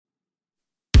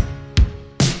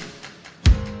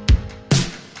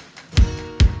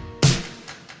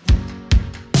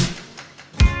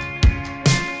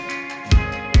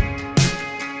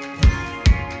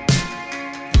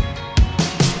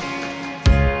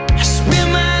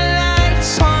spin my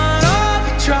lights on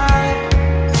overdrive.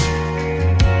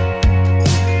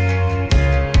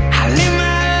 I live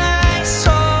my life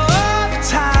so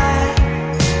overtired.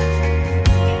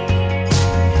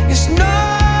 There's nowhere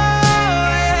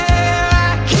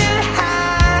I can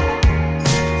hide.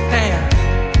 Damn.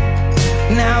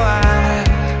 Now I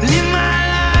live my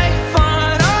life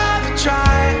on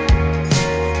overdrive.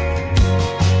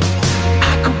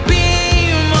 I could be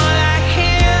more like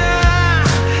him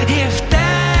if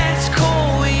that's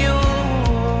cool with you.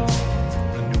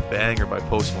 A new banger by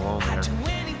Post Malone there.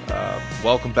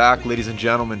 Welcome back, ladies and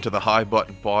gentlemen, to the High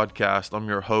Button Podcast. I'm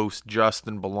your host,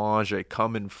 Justin Belanger,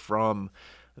 coming from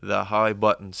the High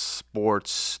Button Sports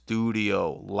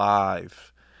Studio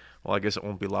live. Well, I guess it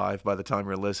won't be live by the time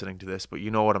you're listening to this, but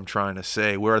you know what I'm trying to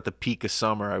say. We're at the peak of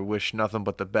summer. I wish nothing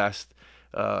but the best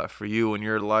for you and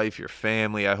your life, your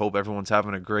family. I hope everyone's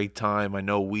having a great time. I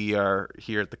know we are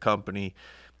here at the company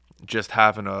just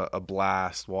having a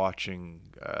blast watching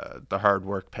the hard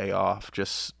work pay off.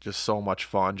 Just so much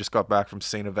fun. Just got back from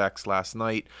St. X last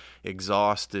night,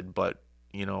 exhausted, but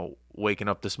waking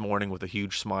up this morning with a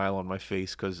huge smile on my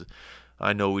face because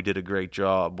I know we did a great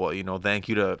job. Well, thank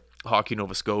you to Hockey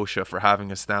Nova Scotia for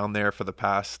having us down there for the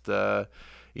past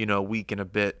week and a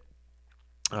bit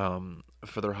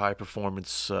for their high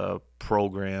performance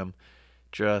program.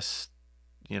 Just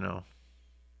one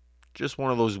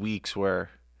of those weeks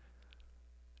where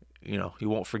you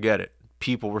won't forget it.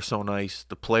 People were so nice.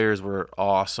 The players were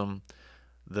awesome.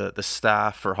 The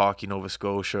staff for Hockey Nova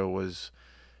Scotia was,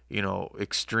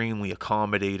 extremely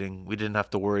accommodating. We didn't have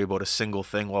to worry about a single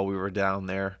thing while we were down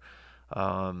there.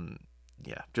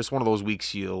 Just one of those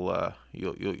weeks you'll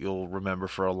remember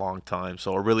for a long time.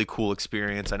 So a really cool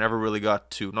experience. I never really got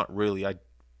to, not really, I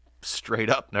straight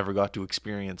up never got to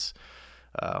experience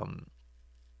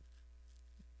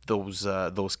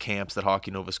those camps that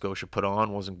Hockey Nova Scotia put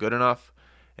on. Wasn't good enough,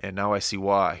 and now I see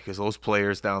why, because those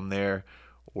players down there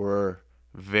were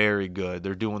very good.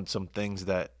 They're doing some things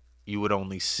that you would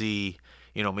only see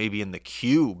maybe in the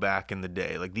queue back in the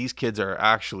day. Like, these kids are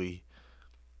actually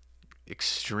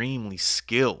extremely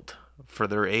skilled for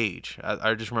their age.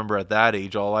 I just remember at that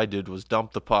age all I did was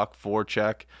dump the puck,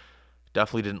 forecheck.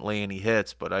 Definitely didn't lay any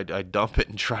hits, but I'd dump it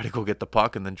and try to go get the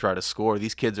puck and then try to score.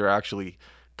 These kids are actually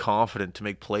confident to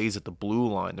make plays at the blue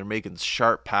line. They're making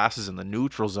sharp passes in the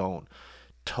neutral zone,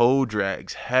 toe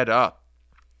drags, head up,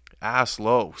 ass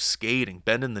low, skating,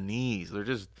 bending the knees. They're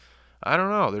just, I don't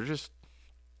know,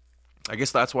 I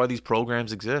guess that's why these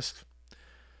programs exist,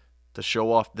 to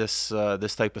show off this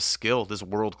type of skill, this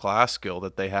world-class skill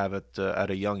that they have at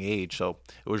a young age. So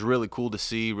it was really cool to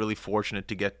see, really fortunate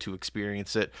to get to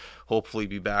experience it. Hopefully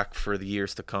be back for the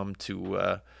years to come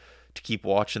to keep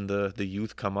watching the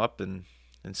youth come up and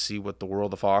see what the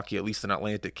world of hockey, at least in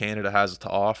Atlantic Canada, has to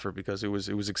offer, because it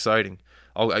was exciting.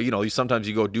 Sometimes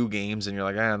you go do games and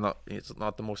you're like, it's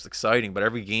not the most exciting, but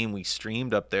every game we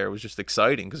streamed up there was just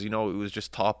exciting because it was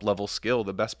just top level skill,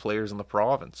 the best players in the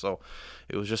province. So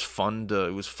it was just fun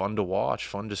to watch,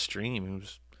 fun to stream. It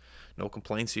was no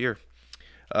complaints here.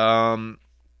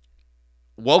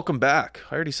 Welcome back.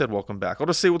 I already said welcome back. I'll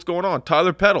just say what's going on.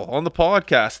 Tyler Peddle on the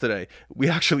podcast today.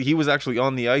 He was actually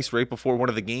on the ice right before one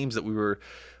of the games that we were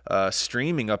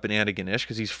streaming up in Antigonish,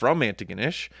 because he's from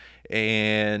Antigonish,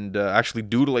 and actually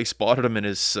Doodle spotted him in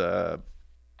his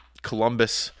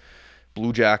Columbus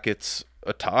Blue Jackets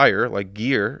attire, like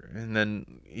gear, and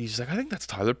then he's like, I think that's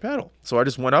Tyler Peddle. So I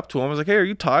just went up to him. I was like, hey, are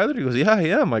you Tyler? He goes, yeah, I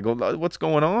am. I go, what's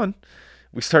going on?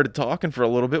 We started talking for a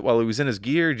little bit while he was in his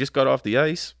gear. He just got off the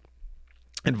ice.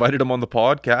 Invited him on the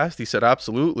podcast. He said,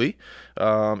 absolutely.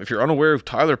 If you're unaware of who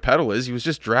Tyler Peddle is, he was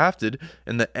just drafted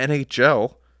in the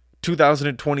NHL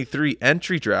 2023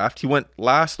 entry draft. He went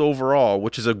last overall,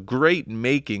 which is a great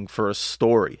making for a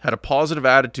story. Had a positive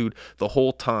attitude the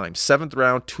whole time. 7th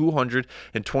round,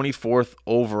 224th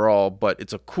overall. But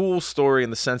it's a cool story in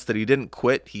the sense that he didn't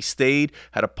quit. He stayed,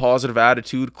 had a positive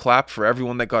attitude, clapped for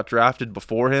everyone that got drafted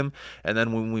before him. And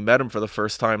then when we met him for the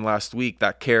first time last week,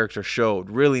 that character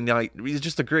showed. Really nice. He's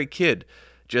just a great kid.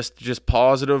 Just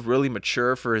positive, really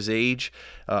mature for his age.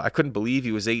 I couldn't believe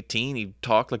he was 18. He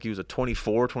talked like he was a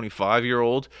 24,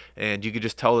 25-year-old, and you could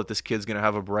just tell that this kid's going to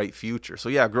have a bright future. So,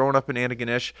 yeah, growing up in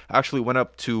Antigonish, actually went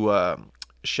up to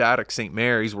Shattuck, St.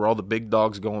 Mary's, where all the big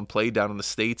dogs go and play down in the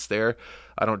States there.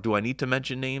 Do I need to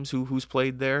mention names who's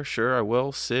played there? Sure, I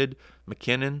will. Sid,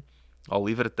 McKinnon. I'll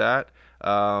leave it at that.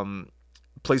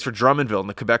 Plays for Drummondville in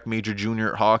the Quebec Major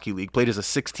Junior Hockey League. Played as a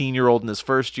 16-year-old in his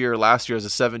first year. Last year as a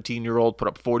 17-year-old. Put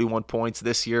up 41 points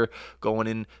this year. Going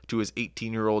into his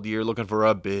 18-year-old year. Looking for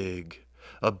a big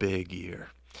year.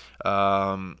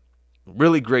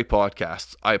 Really great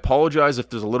podcasts. I apologize if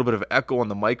there's a little bit of echo on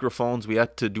the microphones. We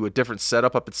had to do a different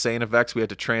setup up at St. FX. We had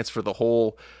to transfer the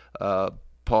whole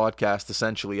podcast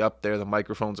essentially up there, the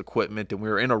microphones, equipment, and we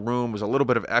were in a room. There was a little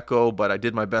bit of echo, but I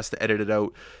did my best to edit it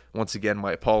out. Once again,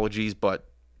 my apologies, but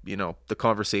the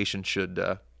conversation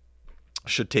should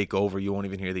take over. You won't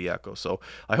even hear the echo. So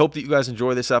I hope that you guys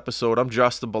enjoy this episode. I'm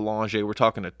Justin Belanger. We're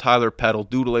talking to Tyler Peddle.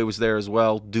 Doodle was there as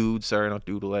well. Not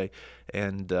Doodle.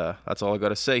 And that's all I got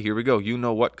to say. Here we go. You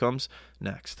know what comes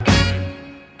next.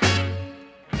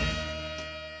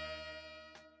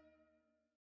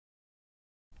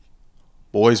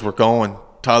 Boys, we're going.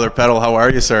 Tyler Peddle, how are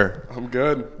you, sir? I'm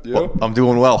good. You? Well, I'm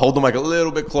doing well. Hold the mic a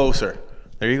little bit closer.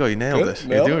 There you go. You nailed it.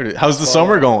 You're doing it. How's the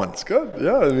summer going? It's good.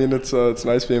 Yeah, I mean, it's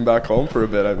nice being back home for a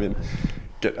bit. I mean,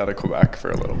 getting out of Quebec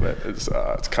for a little bit is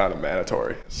it's kind of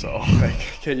mandatory. So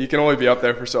you can only be up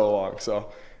there for so long.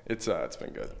 So it's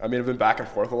been good. I mean, I've been back and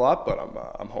forth a lot, but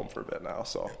I'm home for a bit now.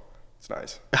 So it's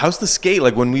nice. How's the skate?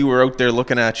 Like when we were out there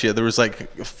looking at you, there was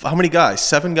how many guys?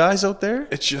 7 guys out there?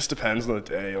 It just depends on the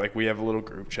day. Like we have a little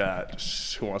group chat,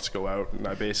 just who wants to go out, and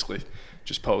I basically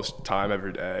just post time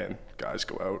every day, and guys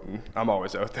go out, and I'm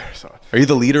always out there. So are you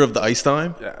the leader of the ice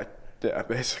time? Yeah,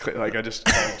 basically. Like I just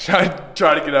try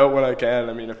to get out when I can.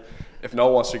 I mean, if no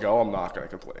one wants to go, I'm not gonna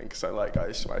complain because I like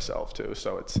ice myself too.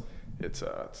 So it's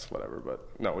whatever. But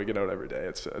no, we get out every day.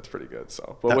 It's pretty good.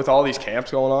 So, but with all these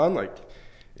camps going on, like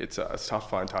it's tough to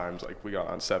find times. Like we got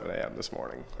on 7 a.m. this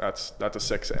morning. That's a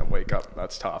 6 a.m. wake up.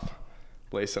 That's tough.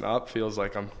 Lacing up feels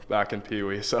like I'm back in Pee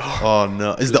Wee. So. Oh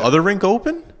no! Is the other rink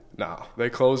open? No, they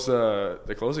closed the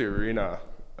arena.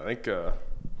 I think I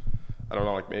don't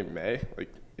know, like maybe May.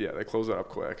 Like yeah, they closed it up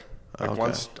quick. Like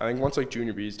once like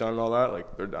Junior B's done and all that,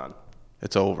 like they're done.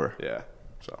 It's over. Yeah.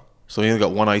 So you only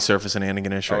got one ice surface in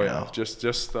Antigonish right now.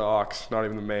 Just the Ox, not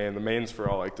even the main. The main's for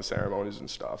all like the ceremonies and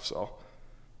stuff. So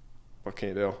what can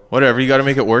you do? Whatever, you got to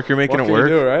make it work. You're making it work. What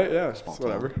can you do, right? Yeah,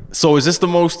 whatever. So is this the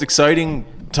most exciting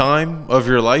time of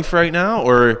your life right now,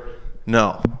 or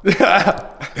no?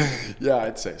 Yeah,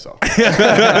 I'd say so.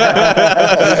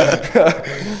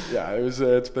 Yeah,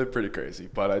 it's been pretty crazy,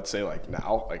 but I'd say like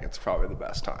now, like it's probably the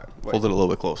best time. Like, hold it a little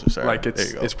bit closer, sorry. Like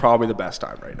it's probably the best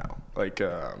time right now. Like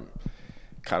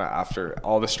kind of after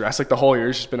all the stress, like the whole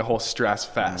year's just been a whole stress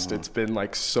fest. It's been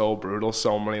like so brutal,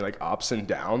 so many like ups and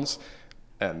downs.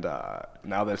 And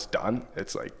now that it's done,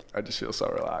 it's like I just feel so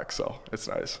relaxed. So it's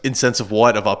nice. In sense of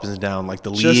what? Of ups and downs? Like the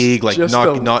league? Like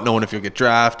not knowing if you'll get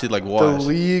drafted? Like what? The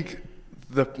league,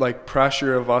 the like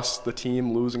pressure of us, the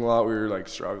team losing a lot. We were like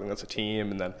struggling as a team.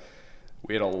 And then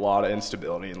we had a lot of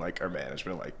instability in like our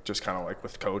management, like just kind of like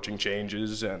with coaching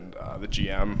changes and the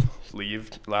GM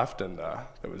left. And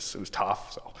it was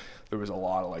tough. So there was a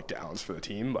lot of like downs for the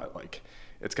team. But like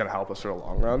it's going to help us for the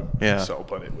long run. Yeah. So,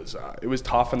 but it was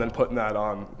tough. And then putting that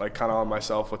on, like kind of on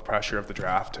myself with pressure of the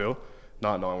draft too,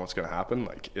 not knowing what's going to happen.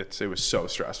 Like it was so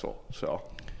stressful. So.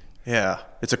 Yeah.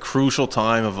 It's a crucial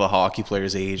time of a hockey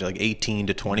player's age, like 18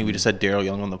 to 20. We just had Daryl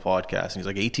Young on the podcast, and he's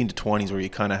like 18 to 20 is where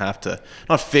you kind of have to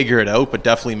not figure it out, but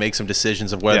definitely make some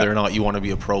decisions of whether or not you want to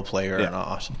be a pro player or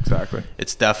not. Exactly.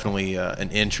 It's definitely an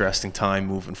interesting time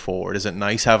moving forward. Is it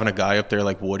nice having a guy up there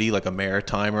like Woody, like a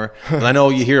Maritimer? And I know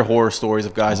you hear horror stories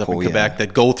of guys up in Quebec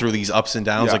that go through these ups and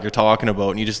downs like you're talking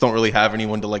about, and you just don't really have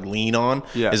anyone to like lean on.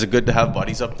 Yeah. Is it good to have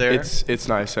buddies up there? It's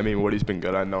nice. I mean, Woody's been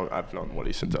good. I've known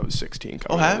Woody since I was 16.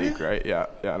 Coming to the league, right? Yeah.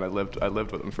 Yeah, and I lived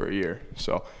with him for a year,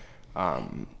 so I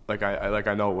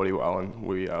know Woody well, and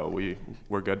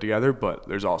we're good together. But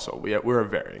there's also we're a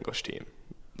very English team.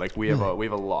 Like we have a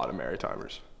lot of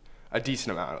Maritimers, a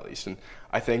decent amount at least. And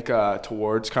I think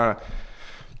towards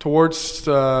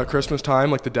Christmas time,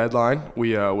 like the deadline,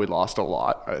 we lost a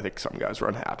lot. I think some guys were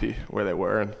unhappy where they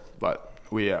were, but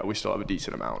we still have a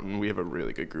decent amount, and we have a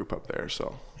really good group up there.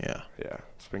 So yeah,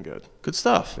 it's been good. Good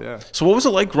stuff. Yeah. So what was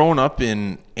it like growing up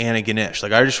in Antigonish?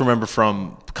 Like I just remember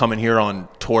from coming here on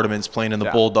tournaments, playing in the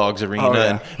Bulldogs Arena,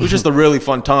 and it was just a really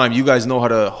fun time. You guys know how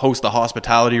to host a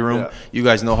hospitality room. Yeah. You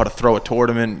guys know how to throw a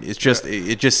tournament. It's just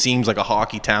it just seems like a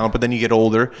hockey town, but then you get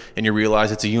older and you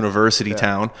realize it's a university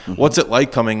town. Mm-hmm. What's it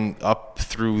like coming up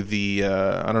through the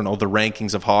the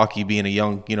rankings of hockey, being a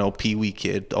young Pee Wee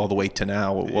kid all the way to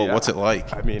now? What's it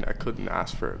like? I mean, I couldn't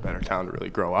ask for a better town to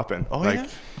really grow up in.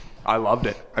 I loved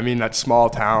it. I mean, that small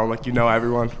town, like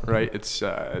everyone, right? It's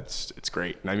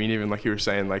great. And I mean, even like you were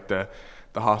saying, like the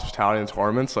hospitality and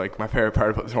tournaments, like my favorite part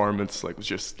about the tournaments, like was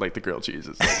just like the grilled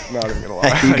cheeses. Like, not even gonna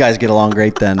lie. You guys get along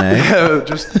great then, eh? Yeah,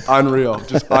 just unreal.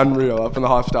 Up in the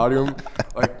hospitality room,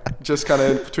 like just kind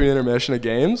of between intermission of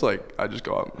games, like I just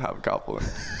go out and have a couple and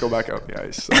go back out on the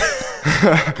ice. So.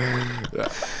 Yeah.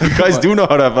 You guys do know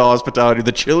how to have hospitality.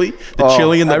 The chili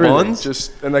and the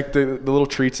buns, and like the little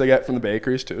treats I get from the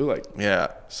bakeries too. Like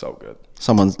so good.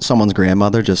 Someone's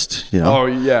grandmother just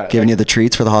giving you the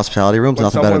treats for the hospitality rooms.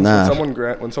 Nothing better than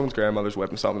that. When someone's grandmother's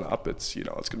whipping something up, it's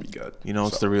it's gonna be good.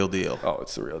 It's the real deal. Oh,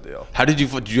 it's the real deal. How did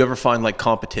you ever find like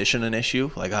competition an issue?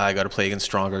 Like I got to play against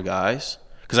stronger guys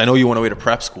because I know you went away to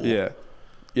prep school.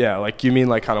 Yeah, like you mean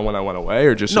like kind of when I went away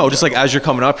or just just like as you're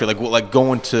coming up here, like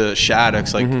going to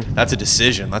Shattuck's, like that's a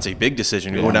decision. That's a big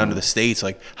decision. You're going down to the States.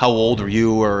 Like how old were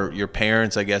you or your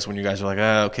parents? I guess when you guys were like,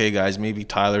 okay, guys, maybe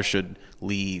Tyler should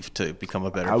leave to become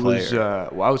a better player.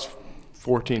 I was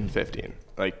 14, 15.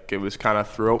 Like it was kind of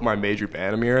throughout my major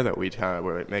Bantam year that we kind of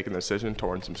were making the decision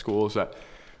towards some schools that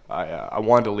I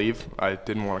wanted to leave. I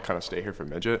didn't want to kind of stay here for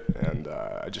midget, and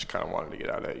I just kind of wanted to get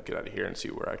out of here and see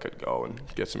where I could go and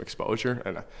get some exposure.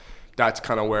 And that's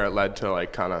kind of where it led to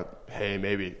like kind of, hey,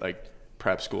 maybe like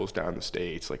prep schools down in the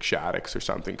States, like Shattuck's or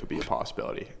something could be a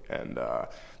possibility. And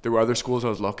there were other schools I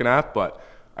was looking at, but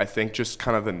I think just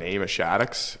kind of the name of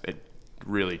Shattuck's, it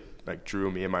really like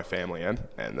drew me and my family in,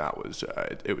 and that was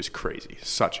it was crazy.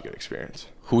 Such a good experience.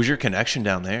 Who was your connection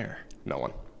down there? No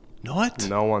one. What?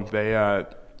 No one. They I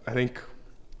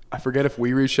forget if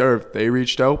we reached out or if they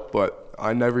reached out, but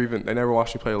they never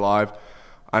watched me play live.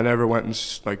 I never went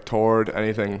and like toured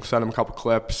anything. Sent them a couple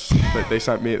clips. They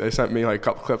sent me like a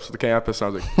couple clips of the campus, and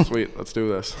I was like, sweet, let's do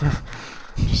this.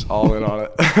 Just all in on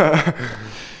it.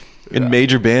 In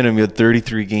Major Bantam, you had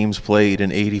 33 games played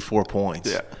and 84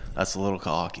 points. Yeah. That's a little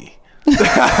cocky. That's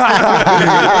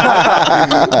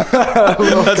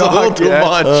a little too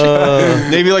much.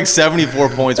 Maybe like 74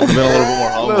 points would have been a little bit more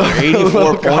humble.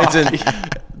 84 points in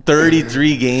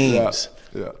 33 games.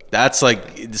 Yeah. That's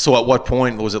like, so at what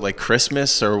point was it like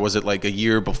Christmas or was it like a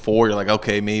year before? You're like,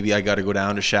 okay, maybe I got to go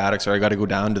down to Shattuck's or I got to go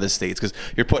down to the States because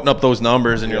you're putting up those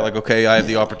numbers and you're like, okay, I have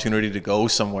the opportunity to go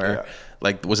somewhere. Yeah.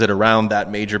 Like, was it around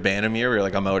that Major Bantam year where you're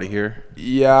like, I'm out of here?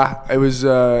 Yeah, it was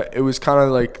kind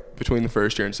of like between the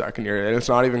first year and second year. And it's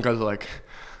not even because of like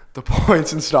the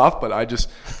points and stuff, but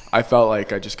I felt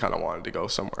like I just kind of wanted to go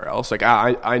somewhere else. Like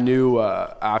I knew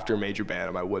after Major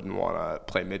Bantam I wouldn't want to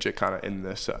play midget kind of in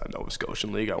this Nova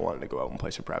Scotian league. I wanted to go out and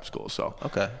play some prep school. So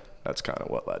that's kind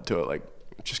of what led to it. Like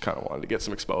just kind of wanted to get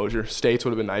some exposure. States would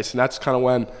have been nice, and that's kind of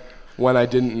when I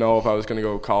didn't know if I was going to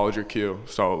go college or Q.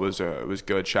 So it was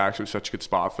good. Shack's was such a good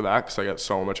spot for that because I got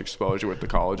so much exposure with the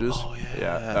colleges. Oh,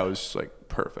 yeah, that was like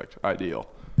perfect, ideal.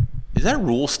 Is that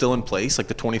rule still in place, like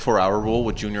the 24-hour rule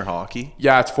with junior hockey?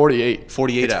 Yeah, it's 48.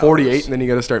 48 it's hours. 48, and then you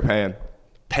got to start paying.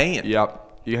 Paying?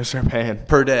 Yep, you got to start paying.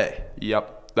 Per day?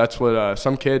 Yep. That's what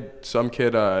some kid in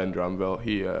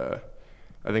Drumville,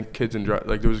 I think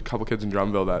there was a couple kids in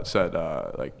Drumville that said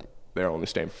like they're only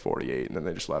staying for 48, and then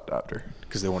they just left after.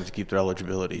 Because they wanted to keep their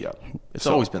eligibility. Yep. It's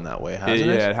always been that way, hasn't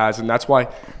it? Yeah, it has, and that's why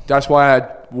I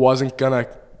wasn't gonna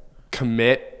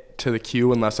commit to the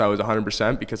queue unless I was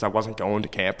 100% because I wasn't going to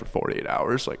camp for 48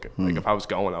 hours. Like if I was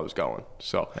going, I was going.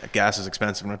 So gas is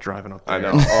expensive. I'm not driving up there. I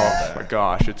know. Oh my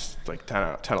gosh, it's like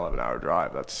 10, 11 hour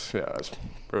drive. That's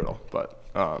brutal. But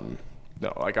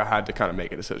no, like I had to kind of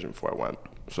make a decision before I went.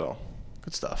 So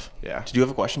good stuff. Yeah. Did you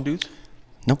have a question, dudes?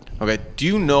 Nope. Okay. Do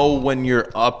you know when you're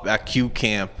up at Q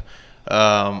camp,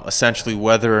 essentially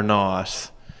whether or not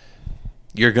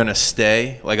you're going to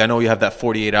stay? Like, I know you have that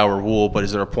 48-hour rule, but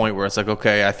is there a point where it's like,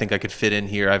 okay, I think I could fit in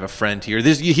here. I have a friend here.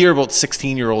 You hear about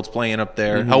 16-year-olds playing up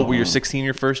there. Mm-hmm. How old were you, 16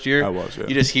 your first year? I was, yeah.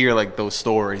 You just hear, like, those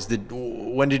stories.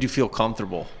 When did you feel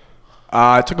comfortable?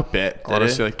 It took a bit,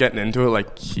 honestly. Like getting into it,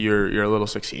 like you're a little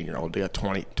 16-year-old. You got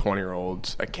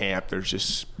 20-year-olds at camp. There's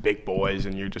just big boys,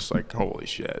 and you're just like, holy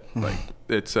shit. Like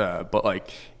it's, but like,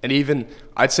 and even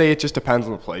I'd say it just depends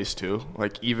on the place too.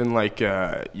 Like even like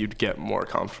you'd get more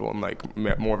comfortable in like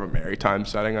more of a maritime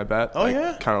setting. I bet. Oh like,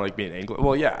 yeah. Kind of like being English.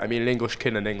 Well, yeah. I mean, an English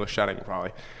kid in an English setting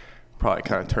probably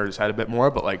kind of turned his head a bit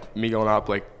more. But like me going up,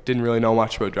 like didn't really know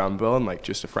much about Drummondville and like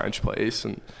just a French place,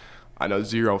 and I know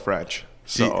zero French.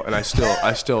 So, and I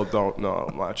still don't know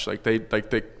much. Like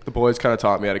the boys kind of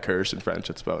taught me how to curse in French.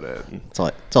 That's about it.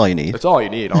 That's all you need. That's all you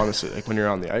need, honestly. Like when you're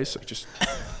on the ice, like just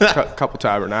a couple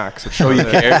tabernacles. Show you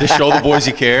care. Just show the boys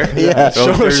you care. Yeah.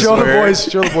 Show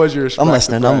the boys you respect.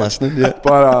 I'm listening. Yeah.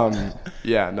 But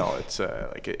yeah, no, it's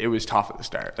like it was tough at the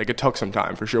start. Like it took some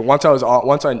time for sure. Once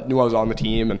I knew I was on the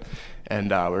team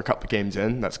and we were a couple of games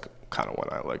in, that's kind of when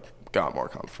I like got more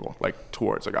comfortable. Like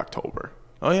towards like October.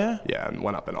 Oh, yeah? Yeah, and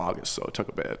went up in August, so it took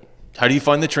a bit. How do you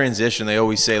find the transition? They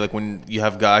always say, like, when you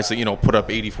have guys that, you know, put up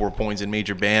 84 points in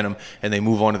Major Bantam and they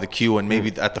move on to the Q, and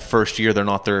maybe at the first year they're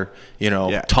not their, you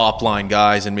know, top line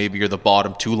guys, and maybe you're the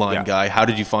bottom 2 line guy. How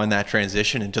did you find that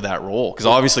transition into that role? Because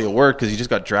obviously it worked because you just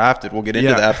got drafted. We'll get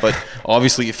into that, but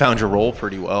obviously you found your role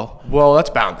pretty well. Well, that's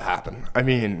bound to happen. I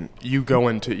mean, you go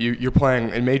into you're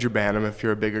playing in Major Bantam. If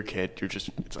you're a bigger kid,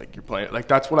 it's like you're playing. Like,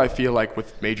 that's what I feel like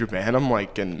with Major Bantam,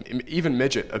 like, and even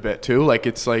midget a bit too. Like,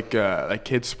 it's like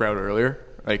kids sprout earlier.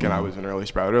 Like, and I was an early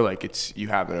sprouter. Like, you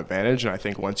have an advantage, and I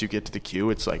think once you get to the Q,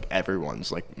 it's like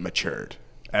everyone's like matured.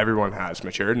 Everyone has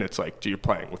matured, and it's like you're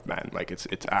playing with men. Like, it's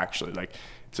actually like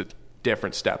it's a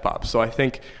different step up. So I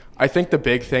think the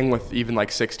big thing with even like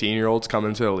 16-year-olds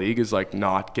coming to the league is like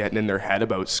not getting in their head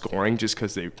about scoring just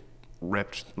because they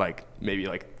ripped like maybe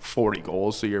like 40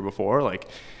 goals the year before. Like,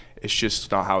 it's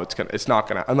just not how it's not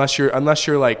gonna unless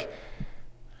you're like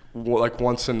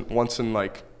once in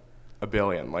like a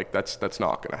billion. Like, that's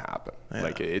not gonna happen.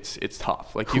 Like, it's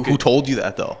tough. Like, who told you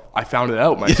that though? I found it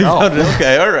out myself.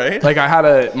 Okay, all right. Like, I had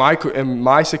in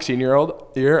my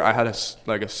 16-year-old year, I had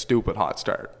a stupid hot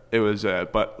start. It was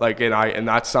but like, and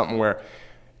that's something where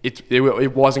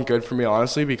it wasn't good for me,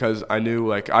 honestly, because I knew,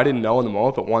 like, I didn't know in the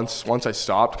moment, but once I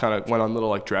stopped, kind of went on little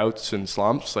like droughts and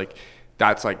slumps, like,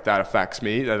 that affects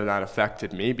me, that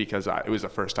affected me because it was the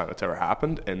first time it's ever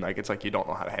happened, and like, it's like you don't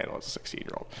know how to handle it as a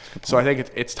 16-year-old. So I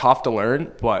think it's tough to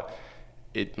learn, but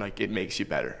it makes you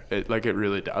better. It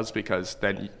really does, because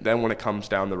then when it comes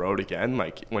down the road again,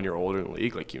 like when you're older in the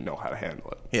league, like, you know how to handle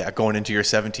it. Yeah, going into your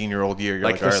 17-year-old year, you're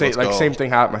like all right, let's go. Same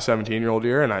thing happened my 17-year-old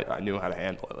year, and I knew how to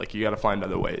handle it. Like, you got to find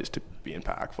other ways to be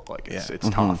impactful. Like, it's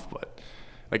tough, but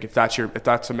like, if that's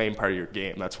the main part of your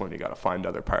game, that's when you got to find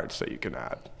other parts that you can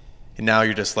add. And now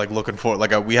you're just like looking for,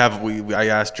 like, I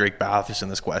asked Drake Batherson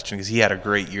this question because he had a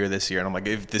great year this year, and I'm like,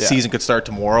 if the season could start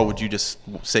tomorrow, would you just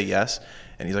say yes?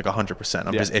 And he's like, 100%.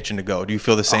 I'm just itching to go. Do you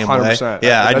feel the same 100%. way?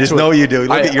 Yeah, I just know you do.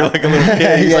 Look at you're like a little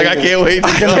kid. He's like, I can't wait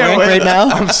to go right now.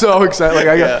 I'm so excited. Like,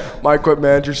 I got my equipment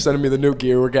manager sending me the new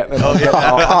gear. We're getting it. I'm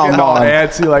getting all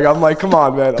antsy. Like, I'm like, come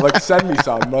on, man. Like, send me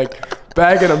some. Like,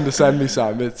 begging him to send me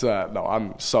some. It's no,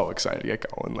 I'm so excited to get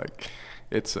going. Like,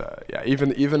 it's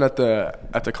even at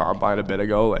the combine a bit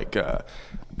ago, like, a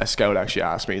scout actually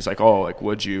asked me, he's like, oh, like,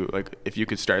 would you, like, if you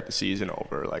could start the season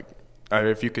over, like,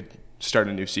 if you could start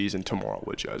a new season tomorrow,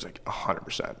 would you? I was like,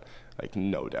 100%, like,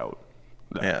 no doubt.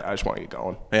 I just want to get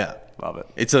going. Yeah, love it.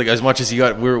 It's like, as much as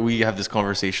we have this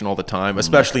conversation all the time,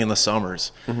 especially in the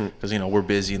summers, because you know, we're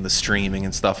busy in the streaming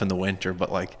and stuff in the winter,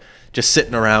 but like, just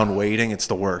sitting around waiting, it's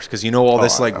the worst, because you know, all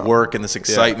this work and this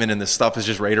excitement and this stuff is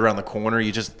just right around the corner.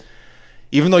 You just,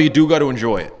 even though you do got to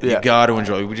enjoy it, you got to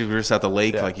enjoy it. We were just at the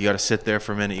lake, like, you got to sit there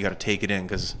for a minute, you got to take it in,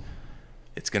 because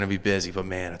it's gonna be busy, but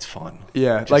man, it's fun.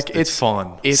 Yeah, like, it's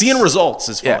fun. Seeing results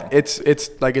is fun. Yeah, it's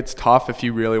like, it's tough if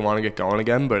you really want to get going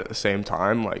again, but at the same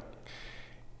time, like,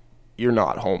 you're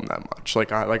not home that much.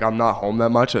 Like, I'm not home that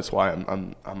much. That's why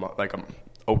I'm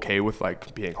okay with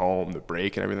like being home, the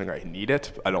break and everything. I need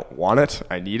it. I don't want it.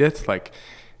 I need it. Like,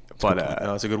 but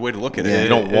it's a good way to look at it. You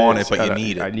don't want it, but you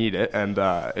need it. I need it, and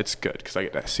it's good because I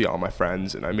get to see all my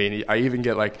friends, and I mean, I even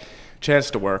get like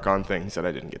chance to work on things that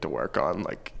I didn't get to work on,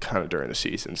 like, kind of during the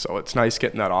season. So it's nice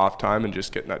getting that off time and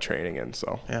just getting that training in.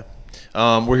 So yeah,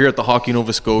 we're here at the Hockey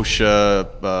Nova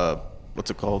Scotia.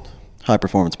 What's it called? High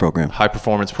performance program. High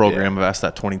performance program. I've asked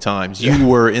that 20 times. You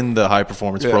were in the high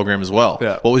performance program as well.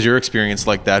 Yeah. What was your experience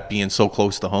like that, being so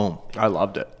close to home? I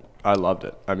loved it.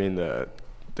 I mean, the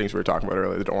things we were talking about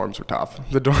earlier, the dorms were tough.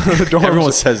 The dorms.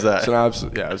 Everyone says that.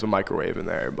 It was a microwave in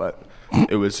there, but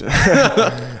it was.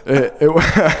 It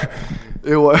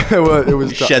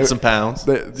was. You shed some pounds.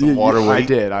 Some water weight. I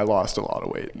did. I lost a lot of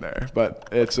weight in there, but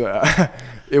it's.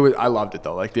 It was. I loved it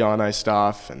though, like the on ice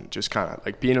stuff and just kind of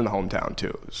like being in the hometown too.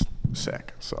 It was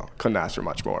sick. So couldn't ask for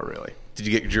much more, really. Did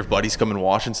you get your buddies come and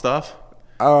watch and stuff?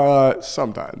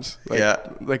 Sometimes.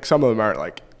 Like some of them aren't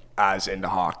like as into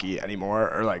hockey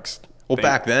anymore, or like. Well,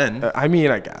 back then. I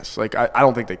mean, I guess. Like, I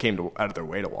don't think they came out of their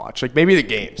way to watch. Like, maybe the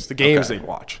games. The games they'd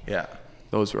watch. Yeah.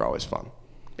 Those were always fun.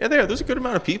 Yeah, there's a good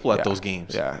amount of people at those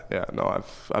games. Yeah. No,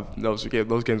 those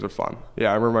games were fun.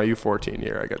 Yeah, I remember my U14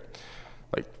 year. I got,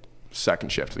 like,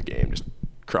 second shift of the game, just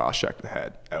cross-check the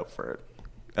head, out for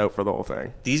the whole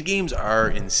thing. These games are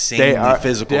insanely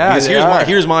physical. Yeah, because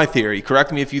here's my theory.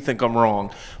 Correct me if you think I'm wrong,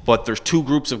 but there's two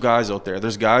groups of guys out there.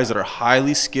 There's guys that are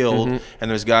highly skilled, and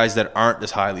there's guys that aren't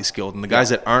as highly skilled. And the guys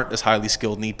that aren't as highly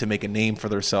skilled need to make a name for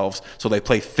themselves, so they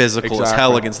play physical as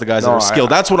hell against the guys that are skilled.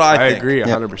 That's what I think. I agree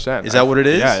 100%. Is that what it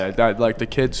is? Yeah, like the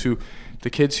kids who the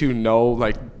kids who know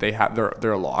like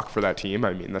they're a lock for that team.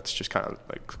 I mean, that's just kind of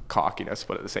like cockiness,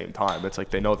 but at the same time, it's like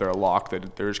they know they're a lock,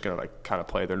 that they're just gonna like kind of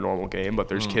play their normal game. But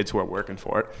there's kids who are working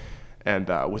for it, and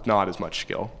with not as much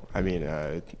skill. I mean,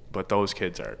 but those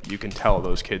kids you can tell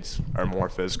those kids are more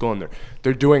physical, and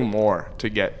they're doing more to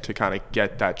kind of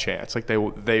get that chance. Like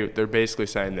they're basically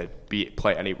saying that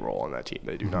play any role on that team.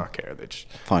 They do not care. They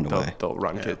just find a way. They'll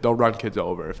run kids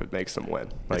over if it makes them win.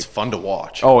 Like, it's fun to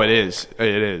watch. Oh, it is. It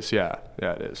is. Yeah,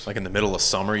 it is. Like in the middle of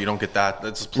summer, you don't get that.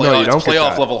 It's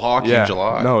playoff level hockey in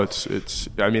July. No, it's.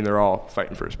 I mean, they're all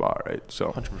fighting for a spot, right?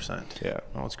 So 100%. Yeah.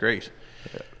 Oh, it's great.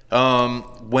 Yeah.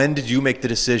 When did you make the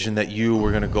decision that you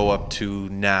were going to go up to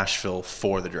Nashville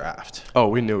for the draft? Oh,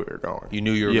 we knew we were going. You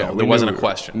knew you were going. There wasn't a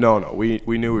question. No, we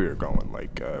knew we were going.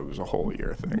 Like it was a whole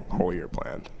year thing, whole year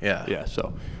planned. Yeah. Yeah.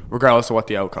 So regardless of what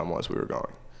the outcome was, we were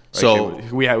going. Like, so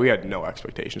we had no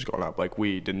expectations going up. Like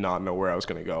we did not know where I was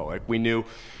going to go. Like we knew,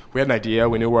 we had an idea.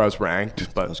 We knew where I was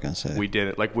ranked, but we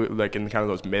didn't like in kind of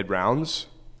those mid rounds.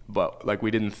 But like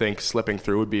we didn't think slipping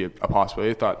through would be a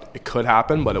possibility. I thought it could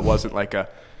happen, but it wasn't like a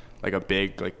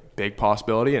big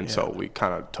possibility, and so we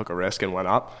kind of took a risk and went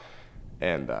up,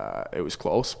 and it was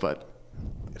close, but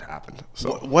it happened.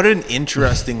 So what an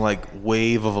interesting like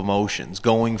wave of emotions,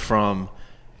 going from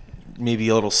maybe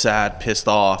a little sad, pissed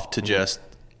off, to just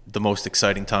the most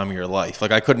exciting time of your life.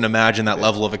 Like I couldn't imagine that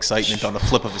level of excitement on the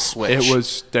flip of a switch. It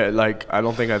was like I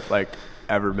don't think I've like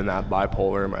ever been that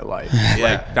bipolar in my life. Yeah.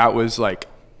 Like that was like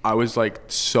I was like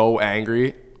so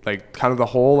angry, like kind of the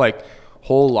whole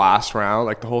last round,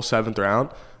 like the whole 7th round,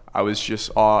 I was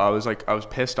just I was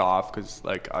pissed off because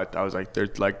like I was like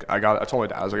there's like I told my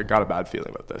dad, I was like, I got a bad feeling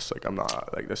about this, like I'm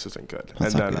not, like this isn't good.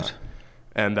 That's and then good.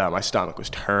 And my stomach was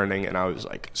turning, and I was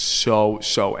like so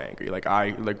angry, like I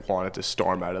like wanted to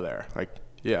storm out of there, like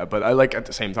yeah, but I like at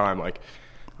the same time like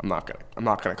I'm not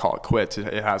gonna call it quits.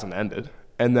 It hasn't ended.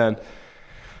 And then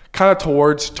kind of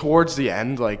towards the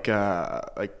end, like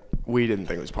we didn't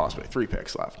think it was a possibility. 3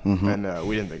 picks left, and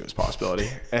we didn't think it was a possibility.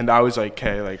 And I was like,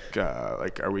 okay,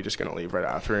 like are we just gonna leave right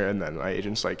after? And then my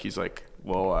agent's like, he's like,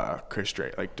 well, Chris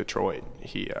Drake, like Detroit,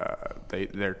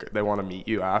 they want to meet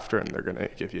you after, and they're gonna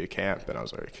give you a camp. And I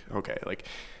was like, okay, like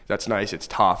that's nice. It's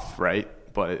tough, right?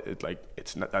 But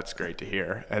that's great to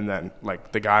hear. And then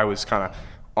like the guy was kind of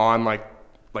on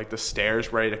like the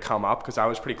stairs ready to come up, because I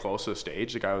was pretty close to the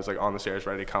stage. The guy was like on the stairs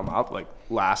ready to come up. Like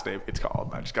last day it's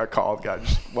called. I just got called. Guy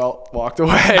just walked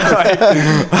away. Like,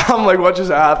 I'm like, what just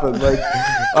happened? Like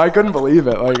I couldn't believe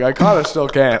it. Like I kind of still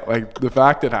can't. Like the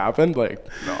fact it happened. Like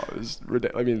no, it was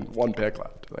ridiculous. I mean, 1 pick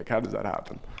left. Like how does that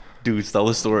happen? Dude, tell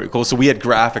the story. Cool. So we had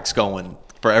graphics going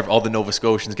for all the Nova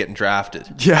Scotians getting drafted.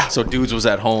 Yeah. So Dudes was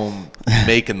at home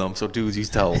making them. So Dudes, he's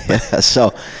telling. Yeah,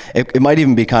 so it might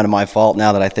even be kind of my fault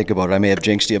now that I think about it. I may have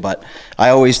jinxed you, but I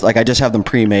always, like, I just have them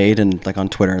pre-made and like on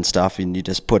Twitter and stuff, and you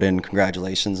just put in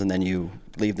congratulations and then you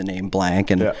leave the name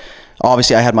blank. And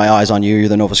obviously I had my eyes on you. You're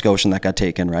the Nova Scotian that got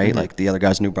taken, right? Mm-hmm. Like the other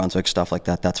guys, New Brunswick, stuff like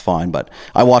that. That's fine. But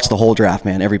I watched the whole draft,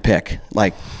 man, every pick.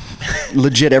 Like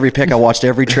legit every pick. I watched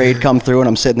every trade come through, and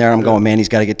I'm sitting there and I'm going, man, he's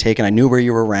got to get taken. I knew where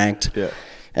you were ranked. Yeah.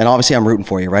 And obviously I'm rooting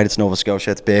for you, right? It's Nova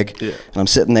Scotia, it's big. Yeah. And I'm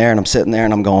sitting there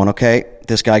and I'm going, okay,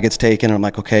 this guy gets taken. And I'm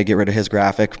like, okay, get rid of his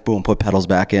graphic. Boom, put Peddles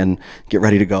back in. Get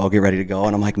ready to go.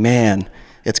 And I'm like, man,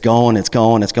 it's going.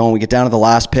 We get down to the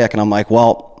last pick, and I'm like,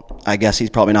 well, I guess he's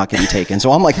probably not getting taken.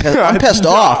 So I'm like, I'm pissed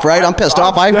off, right? I'm pissed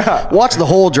off. I watched the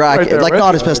whole draft, right like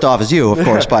not as pissed off as you, of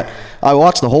course, but I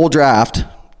watched the whole draft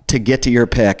to get to your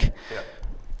pick. Yeah.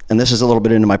 And this is a little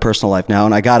bit into my personal life now.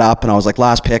 And I got up and I was like,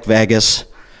 last pick, Vegas.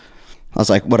 I was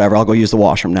like, whatever, I'll go use the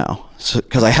washroom now.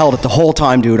 Because I held it the whole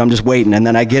time, dude. I'm just waiting. And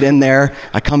then I get in there,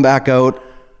 I come back out,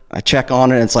 I check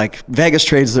on it, and it's like Vegas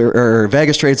trades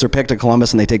their pick to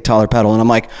Columbus, and they take Tyler Peddle. And I'm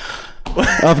like,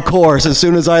 of course, as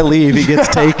soon as I leave, he gets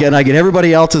taken. I get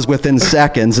everybody else's within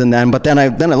seconds. But then I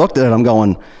looked at it, I'm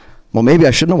going, well, maybe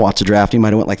I shouldn't have watched the draft. He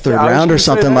might have went like third round or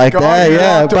something like that.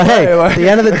 Yeah, but hey, at the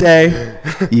end of the day,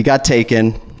 you got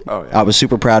taken. Oh, yeah. I was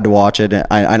super proud to watch it,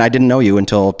 and I didn't know you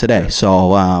until today.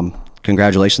 So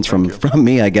congratulations from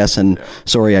me, I guess, and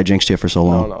sorry I jinxed you for so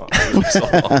long. No.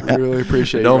 I really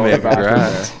appreciate it. No, man,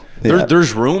 congrats.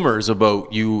 There's rumors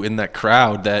about you in that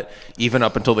crowd that even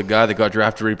up until the guy that got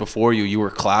drafted right before you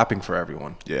were clapping for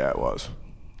everyone. Yeah, it was.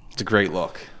 It's a great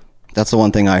look. That's the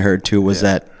one thing I heard too, was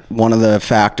that one of the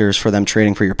factors for them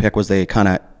trading for your pick was they kind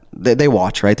of they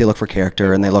watch, right? They look for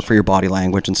character and they look for your body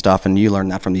language and stuff, and you learn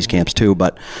that from these camps too.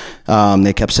 But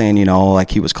they kept saying, like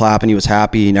he was clapping, he was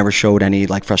happy, he never showed any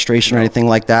like frustration or anything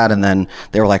like that. And then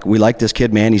they were like, we like this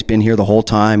kid, man. He's been here the whole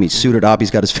time. He's suited up.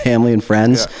 He's got his family and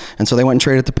friends. Yeah. And so they went and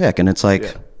traded the pick. And it's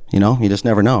like, You know, you just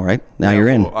never know, right? Now you're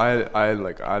in. Well, I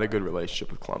had a good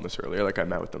relationship with Columbus earlier. Like I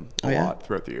met with them a lot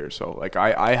throughout the year. So like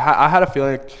I had a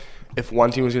feeling like if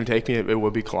one team was going to take me, it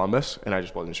would be Columbus, and I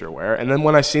just wasn't sure where. And then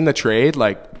when I seen the trade,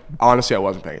 like honestly, I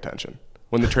wasn't paying attention.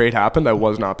 When the trade happened, I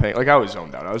was not paying. Like I was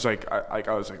zoned out. I was like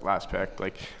last pick.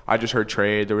 Like I just heard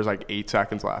trade. There was like 8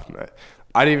 seconds left in it.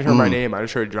 I didn't even hear my name. I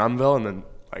just heard Drumville, and then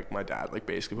like my dad like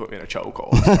basically put me in a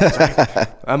chokehold.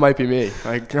 Like, that might be me.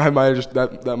 Like I might just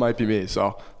that might be me.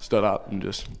 So stood up and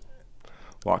just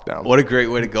walked down. What a great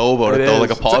way to go about it though.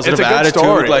 Like a positive it's a good attitude.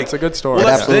 Story. Like it's a good story. Well,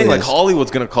 that's the thing. Like is.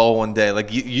 Hollywood's gonna call one day. Like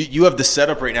you have the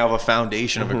setup right now of a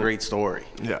foundation of a great story.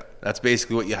 Yeah. That's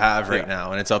basically what you have right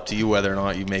now, and it's up to you whether or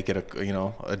not you make it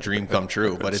a dream come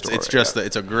true. But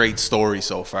it's a great story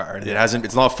so far, and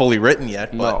it's not fully written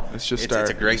yet. But it's just it's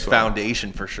a great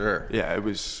foundation for sure. Yeah, it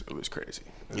was crazy.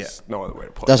 No other way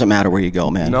to put it. Doesn't matter where you go,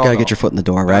 man. You gotta get your foot in the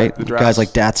door, right? The Guys like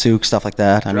Datsuk, stuff like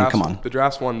that. I mean, come on. The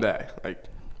draft's one day. Like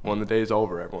when the day's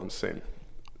over, everyone's same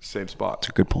spot. That's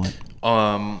a good point.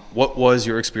 What was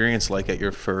your experience like at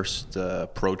your first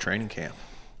pro training camp?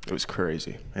 It was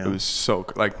crazy. Yeah. It was so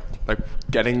like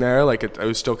getting there. Like it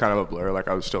was still kind of a blur. Like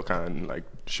I was still kind of in like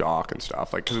shock and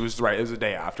stuff. Like because it was the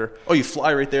day after. Oh, you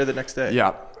fly right there the next day?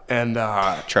 Yeah. And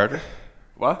charter?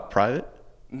 What? Private?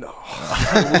 No.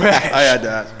 I wish. I had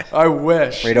that. I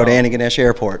wish. Right out of Antigonish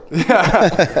Airport.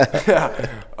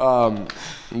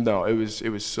 No, it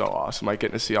was so awesome. Like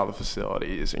getting to see all the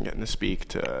facilities and getting to speak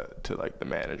to like the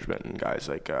management and guys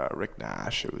like Rick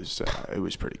Nash. It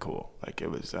was pretty cool. Like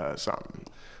it was something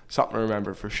to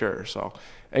remember for sure. So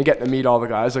and getting to meet all the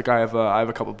guys. Like I have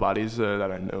a couple buddies that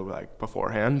I know like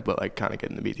beforehand, but like kind of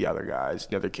getting to meet the other guys,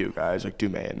 the other cute guys like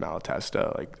Dume and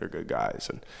Malatesta. Like they're good guys,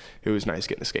 and it was nice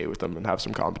getting to skate with them and have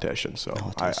some competition. So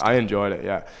I enjoyed it.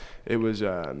 Yeah. It was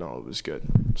it was good.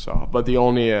 So, but the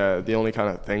only kind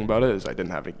of thing about it is I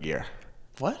didn't have any gear.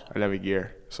 What? I didn't have any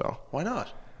gear. So why not?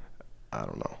 I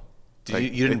don't know.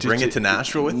 You didn't bring it to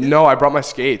Nashville with you? No, I brought my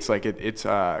skates. Like it's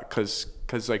cause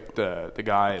like the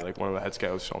guy, like one of the head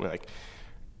scouts told me like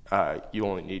you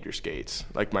only need your skates.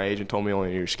 Like my agent told me you only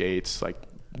need your skates. Like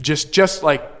just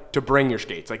like to bring your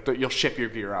skates. Like you'll ship your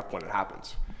gear up when it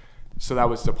happens. So that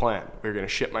was the plan. We were gonna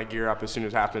ship my gear up as soon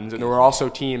as it happens. And there were also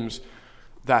teams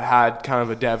that had kind of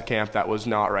a dev camp that was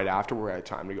not right after where I had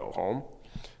time to go home.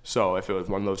 So if it was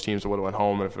one of those teams, I would have went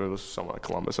home, and if it was someone like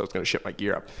Columbus, I was going to ship my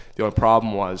gear up. The only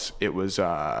problem was it was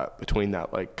between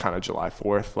that like kind of July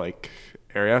 4th like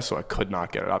area, so I could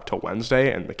not get it up till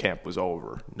Wednesday, and the camp was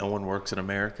over. No one works in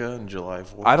America on July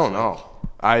 4th? I don't know.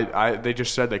 They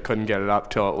just said they couldn't get it up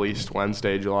till at least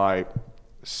Wednesday, July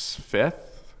 5th.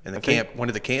 And when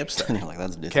did the camp start?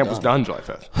 Like, camp was done July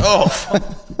 5th. Oh.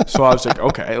 So I was like,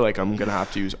 okay, like I'm gonna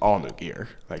have to use all new gear.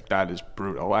 Like that is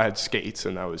brutal. I had skates,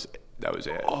 and that was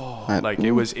it. Oh. Like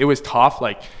it was tough.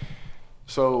 Like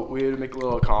so we had to make a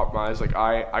little compromise. Like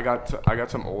I got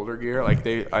some older gear. Like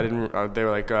they were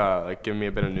like giving me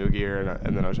a bit of new gear,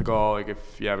 and then I was like, oh, like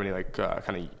if you have any like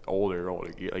kind of older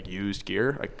gear, like used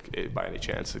gear, like by any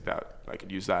chance like that, I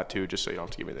could use that too, just so you don't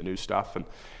have to give me the new stuff. And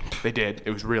they did.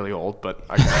 It was really old, but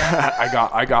I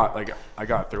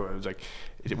got through it. It was like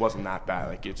it wasn't that bad.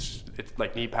 Like it's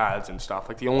like knee pads and stuff.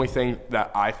 Like the only thing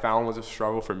that I found was a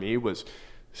struggle for me was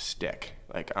stick.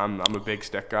 Like I'm a big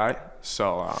stick guy,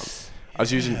 so I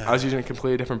was using a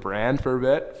completely different brand for a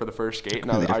bit for the first skate,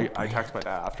 and I texted my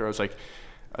dad after. I was like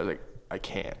I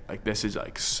can't. Like this is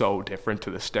like so different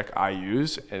to the stick I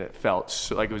use, and it felt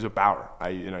so, like it was a Bauer. I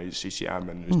use CCM,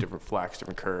 and there's different flex,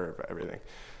 different curve, everything.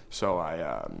 So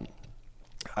I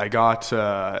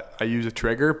use a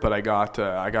trigger, but I got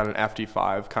an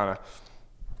FD5 kind of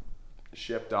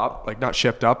shipped up, like not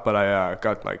shipped up, but I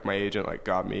got like my agent like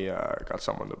got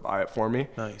someone to buy it for me.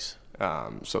 Nice.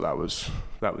 So that was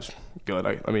good.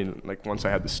 I mean, like once I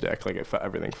had the stick, like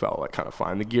everything felt like kind of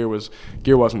fine. The gear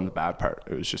wasn't the bad part.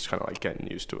 It was just kind of like getting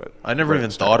used to it. I never even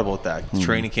thought about that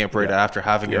training camp after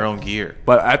having your own gear.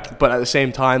 But at the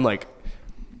same time, like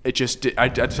it just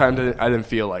at the time I didn't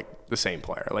feel like the same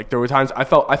player. Like there were times I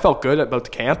felt good about the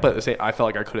camp, but at the same I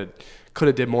felt like I could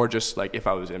have did more just like if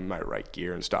I was in my right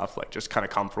gear and stuff, like just kind of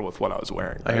comfortable with what I was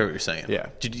wearing. Right? I hear what you're saying. Yeah.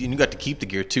 You got to keep the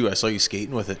gear too. I saw you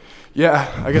skating with it.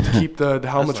 Yeah, I get to keep the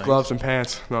helmets, nice. gloves, and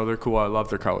pants. No, they're cool. I love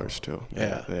their colors too.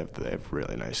 Yeah. They have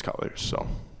really nice colors. So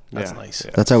that's nice.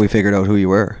 Yeah. That's how we figured out who you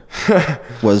were.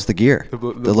 Was the gear. The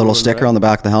little sticker on the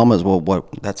back of the helmet is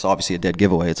that's obviously a dead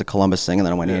giveaway. It's a Columbus thing, and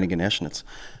then I went Antigonish, and it's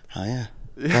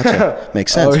gotcha.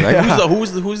 Makes sense, right? Yeah.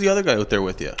 Who's the other guy out there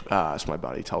with you? It's my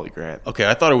buddy Tully Grant. Okay,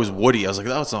 I thought it was Woody. I was like,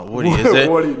 that's not Woody, is it?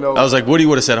 Woody, no. I was like, Woody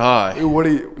would have said hi.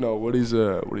 Woody's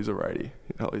a righty.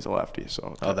 He's a lefty.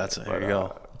 So. Oh, there you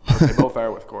go. They both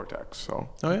are with Gore-Tex. So.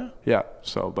 Oh yeah. Yeah.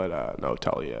 So, but no,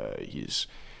 Tully, he's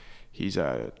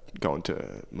going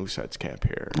to Moosehead's camp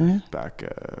here back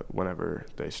whenever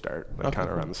they start, like kind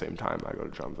of around the same time I go to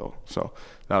Drumville. So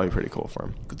that'll be pretty cool for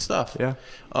him. Good stuff. Yeah.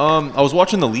 I was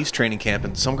watching the Leafs training camp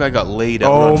and some guy got laid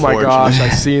out. Oh my gosh, I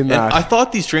seen that. And I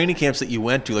thought these training camps that you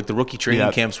went to, like the rookie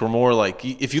training camps, were more like,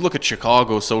 if you look at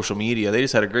Chicago's social media, they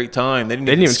just had a great time. They didn't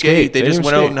even skate. They just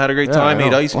went out and had a great time,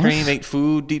 ate ice cream, ate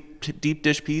food, deep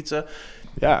dish pizza.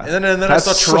 Yeah. And then I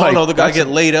saw Toronto, the guy get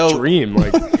laid out. Dream,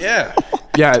 like yeah.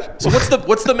 Yeah. So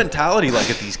what's the mentality like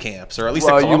at these camps, or at least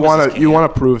well, at Columbus's you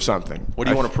want to prove something. What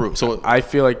do you want to prove? So I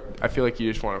feel like you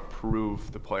just want to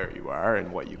prove the player you are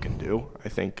and what you can do. I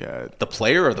think the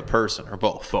player or the person or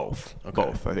both. Both. Okay.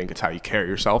 Both. I think it's how you carry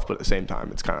yourself, but at the same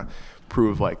time, it's kind of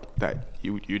prove like that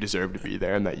you deserve to be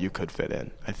there and that you could fit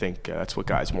in. I think that's what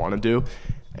guys want to do,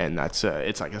 and that's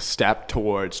it's like a step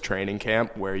towards training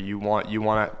camp where you want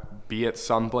to be at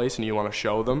some place and you want to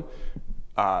show them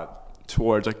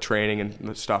towards like training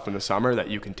and stuff in the summer that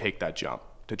you can take that jump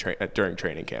to during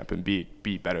training camp and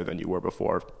be better than you were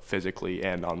before physically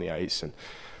and on the ice and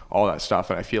all that stuff.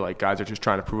 And I feel like guys are just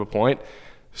trying to prove a point.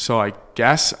 So I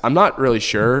guess I'm not really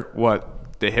sure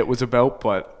what the hit was about,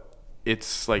 but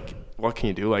it's like, what can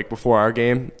you do? Like before our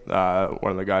game,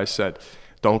 one of the guys said,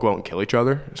 don't go out and kill each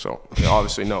other. So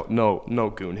obviously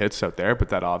no goon hits out there, but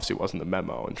that obviously wasn't the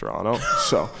memo in Toronto.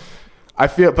 So I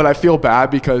feel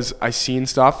bad because I seen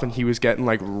stuff and he was getting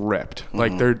like ripped.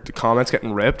 Like the comments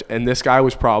getting ripped, and this guy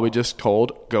was probably just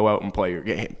told, go out and play your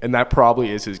game. And that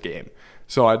probably is his game.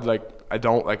 So I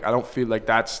don't feel like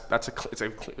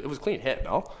it was a clean hit,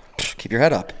 no? Keep your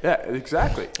head up. Yeah,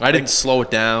 exactly. I didn't slow it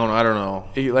down. I don't know.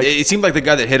 It seemed like the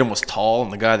guy that hit him was tall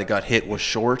and the guy that got hit was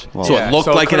short. Well, so it looked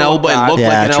like an elbow. It looked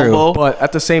like an elbow. But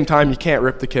at the same time, you can't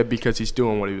rip the kid because he's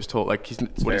doing what he was told. Like he's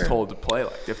told to play.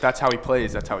 Like if that's how he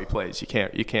plays, that's how he plays. You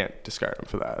can't discard him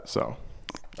for that. So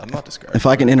I'm not discarding. If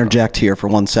I can interject here for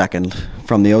 1 second,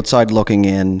 from the outside looking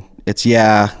in, it's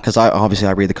because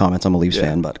I read the comments. I'm a Leafs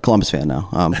fan, but Columbus fan now.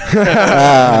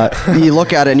 You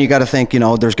look at it and you got to think,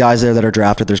 there's guys there that are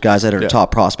drafted, there's guys that are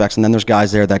top prospects, and then there's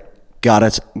guys there that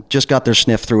just got their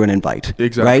sniff through an invite.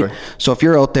 Exactly. Right? So if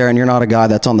you're out there and you're not a guy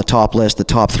that's on the top list, the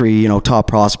top 3, top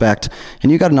prospect,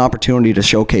 and you got an opportunity to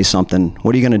showcase something,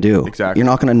 what are you going to do? Exactly. You're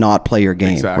not going to not play your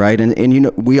game, exactly. Right?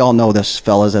 And we all know this,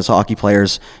 fellas, as hockey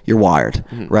players, you're wired,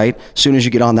 right? As soon as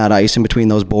you get on that ice in between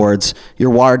those boards,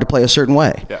 you're wired to play a certain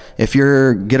way. Yeah. If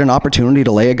you get an opportunity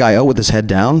to lay a guy out with his head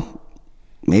down,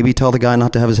 maybe tell the guy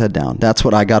not to have his head down. That's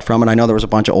what I got from it. I know there was a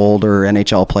bunch of older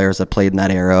NHL players that played in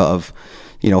that era of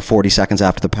 40 seconds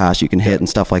after the pass you can hit and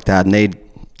stuff like that, and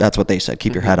that's what they said,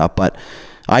 keep your head up. But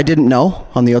I didn't know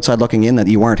on the outside looking in that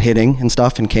you weren't hitting and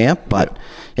stuff in camp, but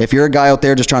if you're a guy out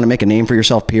there just trying to make a name for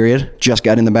yourself, period, just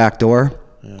got in the back door,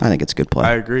 I think it's a good play.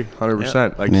 I agree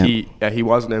 100%. Like he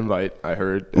was an invite, I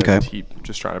heard, and he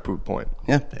just trying to prove a point.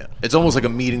 Yeah. It's almost like a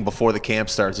meeting before the camp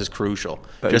starts is crucial,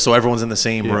 just so everyone's in the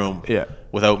same room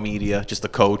without media, just the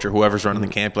coach or whoever's running the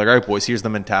camp. Like, all right, boys, here's the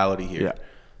mentality here. Yeah.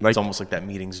 It's almost like that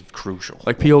meeting's crucial.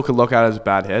 Like people could look at it as a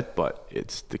bad hit, but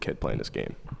it's the kid playing this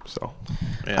game. So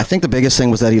I think the biggest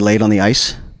thing was that he laid on the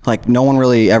ice. Like no one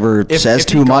really ever says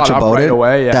too much about right it.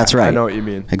 Away, That's right. I know what you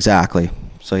mean. Exactly.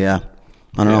 So I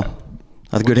don't know.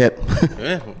 That's a good hit.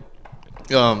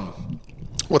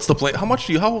 What's the play? What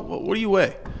do you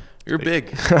weigh? You're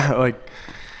big. I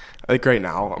think right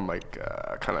now I'm like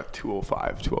kind of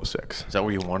 205, 206. Is that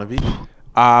where you want to be?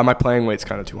 My playing weight's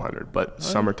kind of 200, but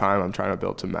summertime I'm trying to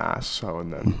build to mass,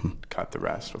 and then cut the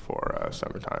rest before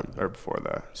summertime or before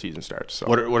the season starts. So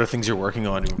what are things you're working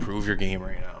on to improve your game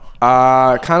right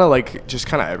now? Kind of like just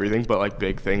kind of everything, but like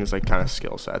big things like kind of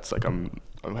skill sets. Like I'm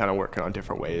kind of working on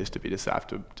different ways to be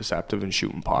deceptive and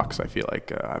shooting pucks. I feel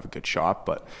like I have a good shot,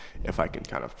 but if I can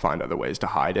kind of find other ways to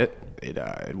hide it,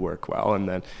 it'd work well. And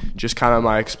then just kind of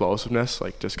my explosiveness,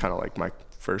 like just kind of like my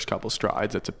first couple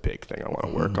strides, that's a big thing I want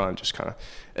to work on. Just kind of,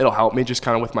 it'll help me just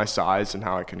kind of with my size and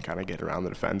how I can kind of get around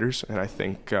the defenders. And I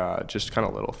think just kind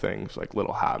of little things, like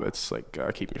little habits, like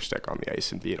keeping your stick on the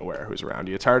ice and being aware of who's around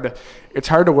you. It's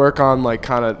hard to work on, like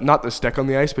kind of not the stick on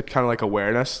the ice, but kind of like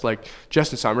awareness, like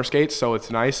just in summer skates. So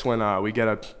it's nice when we get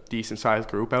a decent sized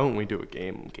group out and we do a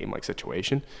game like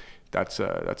situation. That's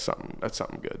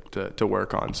something good to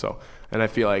work on. So, and I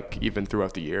feel like even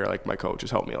throughout the year, like my coach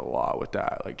has helped me a lot with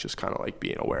that, like just kind of like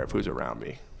being aware of who's around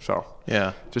me. So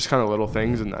Yeah. just kind of little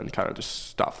things, and then kind of just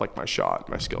stuff like my shot,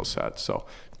 my skill set. So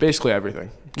basically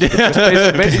everything. Just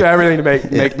basically everything to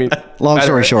make me Long better,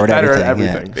 story short, better at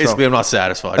everything, yeah. everything. Basically, I'm not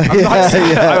satisfied.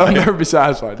 I'll never be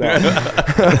satisfied. No.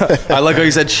 I like how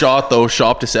you said shot though.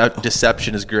 Shot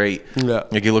deception is great. Yeah.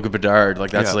 Like you look at Bedard,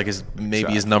 like that's Yeah. like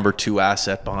his number 2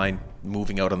 asset behind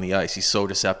moving out on the ice. He's so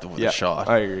deceptive with Yeah, the shot.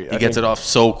 I agree. He gets it off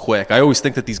so quick. I always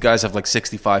think that these guys have like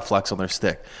 65 flex on their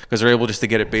stick because they're able just to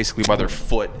get it basically by their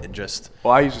foot and just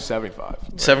Well, I use a 75.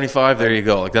 75. There you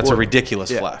go. Like that's a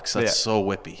ridiculous yeah, flex. That's yeah. so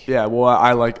whippy. Yeah, well,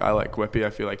 I like whippy. I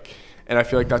feel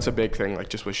like that's a big thing, like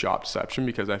just with shot deception,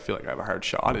 because I feel like I have a hard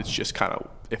shot. It's just kind of,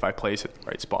 if I place it in the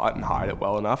right spot and hide it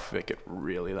well enough, it could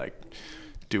really like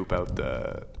dupe out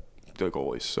the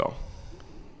goalies. So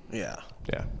Yeah.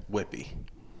 yeah, Whippy.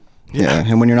 Yeah,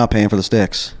 and when you're not paying for the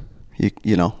sticks,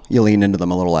 you lean into them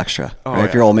a little extra. Oh, right? If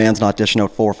yeah. your old man's not dishing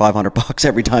out $400 or $500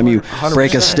 every time you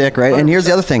break a 100%. stick, right? And here's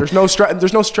the other thing. There's no stress.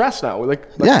 There's no stress now. Like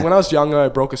Yeah. when I was younger, I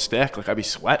broke a stick. Like I'd be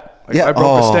sweating. Like Yeah, if I broke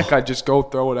oh. a stick, I'd just go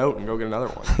throw it out and go get another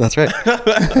one. That's right.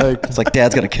 Like, It's like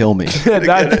Dad's gonna kill me.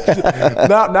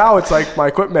 now it's like my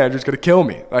equipment manager's gonna kill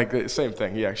me. Like the same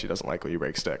thing. He actually doesn't like when you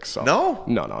break sticks. So No?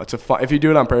 no. It's a fine. If you do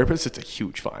it on purpose, it's a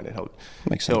huge fine, and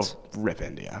Makes sense. he'll rip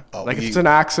into you. Oh, like if you- it's an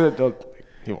accident,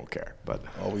 he won't care. But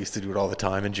Oh, we used to do it all the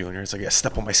time in juniors. Like, yeah,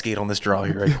 step on my skate on this draw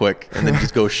here right quick, and then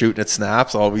just go shoot and it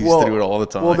snaps. Oh, we used to do it all the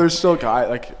time. Well, there's still guys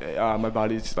like my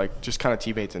buddies, like just kind of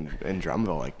teammates in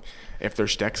Drumville. Like if their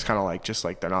stick's kind of like just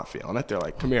like they're not feeling it, they're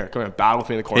like, come here, battle with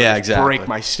me in the corner. Yeah, Just exactly. break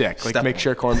my stick. Like Step make on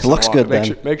sure Corm's Looks not good,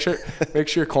 watching. Ben. Make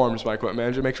sure Corm's my equipment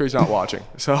manager. Make sure he's not watching.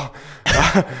 So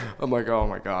I'm like, oh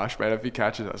my gosh, man, if he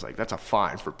catches us, like that's a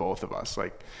fine for both of us.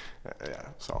 Like yeah,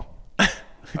 so.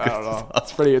 I don't know.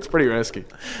 It's pretty risky.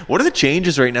 What are the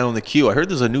changes right now in the queue? I heard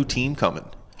there's a new team coming.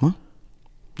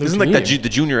 Isn't like that the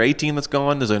junior A team that's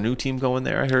gone? There's a new team going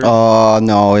there. I heard.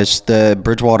 No, it's the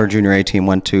Bridgewater Junior A team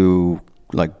went to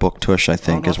like Booktush, I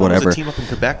think, is There whatever. was a team up in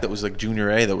Quebec that was like junior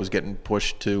A that was getting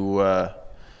pushed to.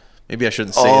 Maybe I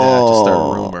shouldn't say that to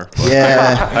start a rumor. but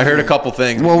Yeah. I heard a couple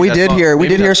things. Well, Maybe we that's did not- hear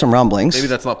maybe that- some rumblings. Maybe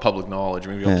that's not public knowledge.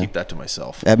 Maybe I'll keep that to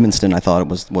myself. Edmonton, I thought it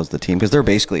was the team because they're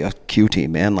basically a Q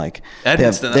team, man. Like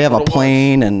Edmonton, they have that's a what it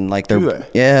plane and like Do they're they?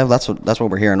 yeah, that's what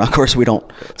we're hearing. Of course, we don't.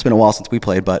 It's been a while since we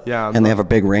played, but Yeah, and they have a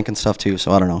big rink and stuff too.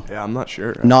 So I don't know. Yeah, I'm not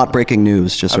sure. Not breaking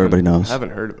news, just so everybody knows. I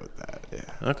haven't heard about that.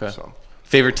 Yeah. Okay. So.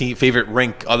 Favorite team, favorite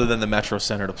rink other than the Metro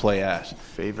Center to play at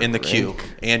Favorite in the queue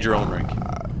rink? and your own rink.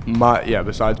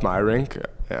 Besides my rink,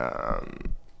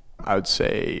 I would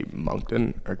say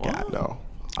Moncton or Gatineau.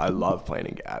 I love playing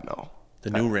in Gatineau. The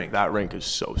new rink. That rink is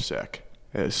so sick.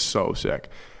 It is so sick.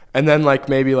 And then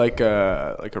maybe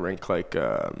a rink like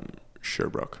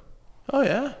Sherbrooke. Oh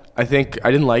yeah. I think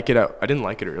I didn't like it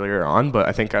earlier on, but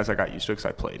I think as I got used to it, because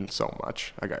I played in so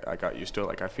much, I got used to it.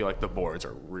 Like I feel like the boards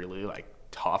are really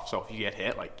tough. So if you get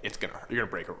hit, you're gonna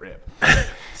break a rib.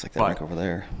 It's like that rink over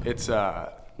there. It's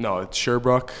it's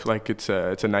Sherbrooke. Like it's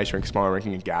a nice rink, smaller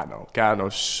ranking in Gatineau.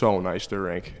 Gatineau's so nice, their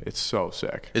rink. It's so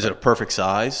sick. Is it a perfect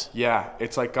size? Yeah,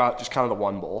 it's got just kind of the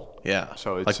one bowl. Yeah.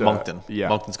 So it's like Moncton. Yeah,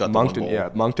 Moncton's got the one bowl. Yeah,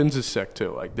 Moncton's is sick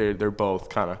too. Like they're both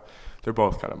kind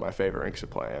of my favorite rinks to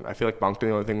play in. I feel like Moncton,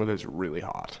 the only thing with it is really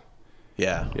hot.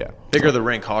 Yeah. Yeah. Bigger the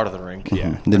rink, hotter the rink.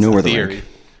 Yeah. The newer the theory. rink.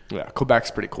 Yeah,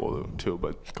 Quebec's pretty cool too,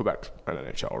 but Quebec's an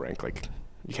NHL rink. Like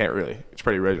you can't really. It's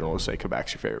pretty original to say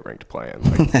Quebec's your favorite rink to play in.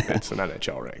 Like it's an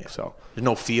NHL rink. So There's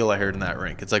no feel I heard in that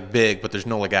rink. It's like big, but there's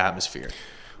no like atmosphere.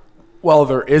 well,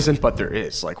 there isn't, but there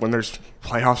is. Like when there's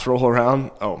playoffs roll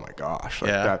around, oh my gosh,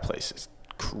 Yeah. that place is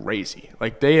crazy.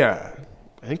 Like they, I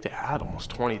think they had almost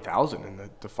 20,000 in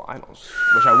the finals,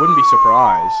 which I wouldn't be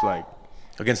surprised. Like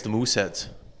Against the Mooseheads.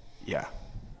 yeah,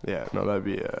 no, that'd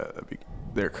be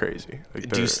they're crazy. Like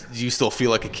Do you still feel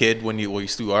like a kid when you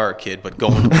still are a kid, but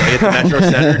going to play at the Metro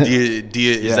Center?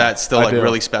 Is that still I like do.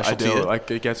 really special I to do. you?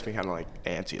 Like it gets me kind of like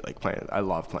antsy, like playing. I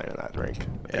love playing in that rink,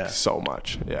 Yeah. so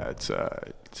much. Yeah, it's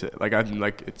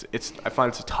I find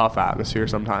it's a tough atmosphere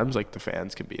sometimes. Like the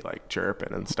fans can be like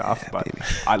chirping and stuff, but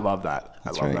I love that. I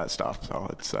love right. that stuff. So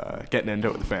it's getting into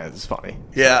it with the fans is funny.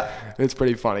 Yeah. It's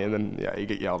pretty funny, and then you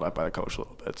get yelled at by the coach a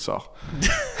little bit. So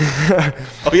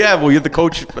Oh yeah, well you're the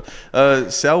coach,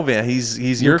 Selvan.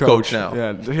 He's your coach now.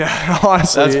 Yeah.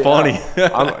 Honestly, That's funny.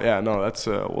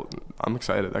 I'm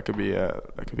excited. That could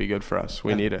be good for us.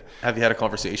 We need it. Have you had a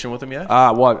conversation with him yet?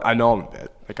 Well, I know him a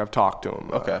bit. Like I've talked to him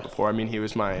before. I mean, he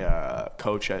was my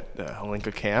coach at the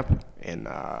Holinka camp in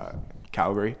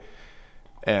Calgary,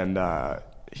 and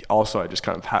also I just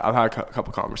I've had a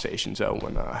couple conversations out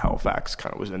when Halifax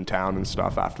kind of was in town and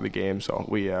stuff after the game. So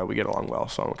we get along well.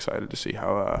 So I'm excited to see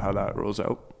how that rolls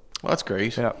out. Well, that's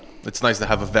great. Yeah. It's nice to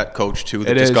have a vet coach too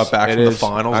that just got back from the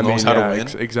finals, knows how to win.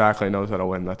 Exactly, knows how to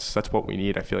win. That's what we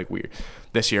need. I feel like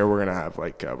this year we're gonna have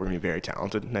we're gonna be very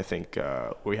talented, and I think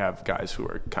we have guys who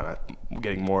are kind of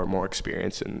getting more and more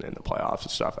experience in the playoffs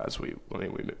and stuff. As we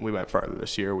went farther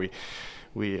this year.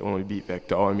 When we beat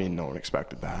Victo, I mean, no one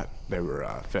expected that. They were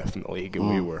 5th in the league, and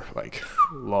we were like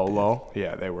low.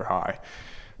 Yeah, they were high.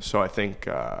 So I think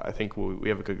we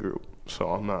have a good group. So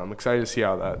I'm excited to see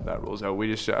how that rolls out. We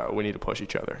need to push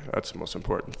each other. That's the most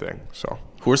important thing. So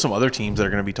who are some other teams that are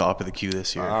going to be top of the queue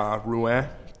this year? Rouen,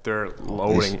 they're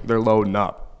loading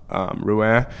up.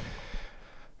 Rouen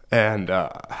and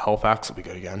Halifax will be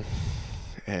good again.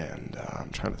 And I'm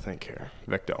trying to think here.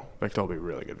 Victo will be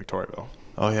really good. Victoriaville.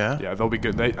 Oh yeah. Yeah, they'll be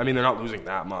good. They're not losing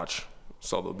that much,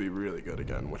 so they'll be really good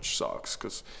again, which sucks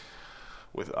because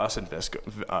with us and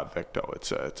Victo,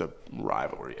 it's a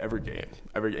rivalry. Every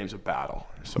game's a battle.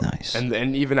 So, nice.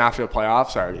 And even after the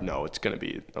playoffs, I already know it's going to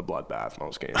be a bloodbath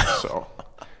most games. So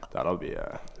that'll be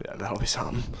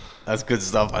something. That's good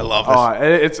stuff. I love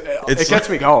it. It gets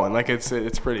me going. Like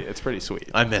it's pretty sweet.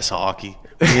 I miss hockey.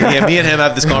 Me and him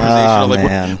have this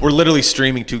conversation. We're literally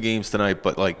streaming 2 games tonight,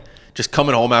 but like just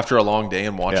coming home after a long day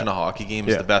and watching a hockey game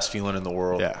is the best feeling in the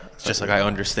world. Yeah, it's just like I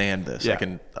understand this.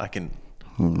 Yeah.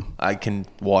 I can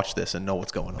watch this and know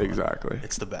what's going on. Exactly.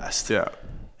 It's the best. Yeah.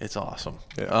 It's awesome.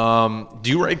 Yeah. Do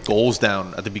you write goals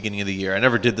down at the beginning of the year? I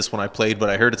never did this when I played, but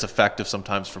I heard it's effective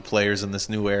sometimes for players in this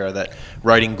new era that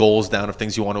writing goals down of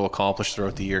things you want to accomplish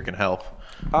throughout the year can help.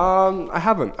 I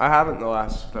haven't the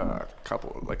last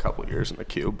couple of years in the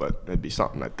queue, but it'd be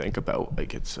something I'd think about.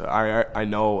 Like it's I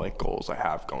know like goals I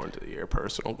have going into the year,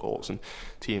 personal goals and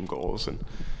team goals, and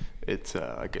it's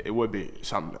it would be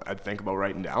something I'd think about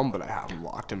writing down, but I have them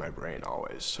locked in my brain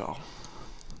always. So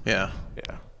yeah.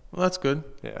 Well, that's good.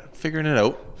 Yeah, figuring it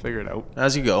out. Figure it out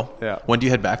as you go. Yeah. When do you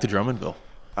head back to Drummondville?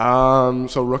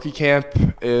 So rookie camp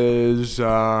is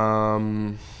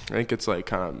I think it's like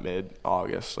kind of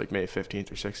mid-August, like May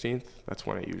 15th or 16th. That's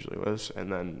when it usually was,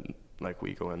 and then like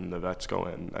the vets go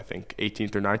in I think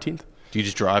 18th or 19th. Do you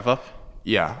just drive up?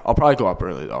 Yeah, I'll probably go up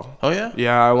early though. Oh yeah.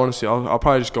 Yeah, I want to see. I'll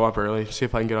probably just go up early, see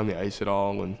if I can get on the ice at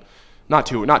all, and not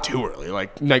too early.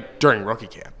 Like during rookie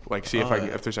camp, like see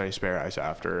if there's any spare ice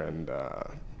after, and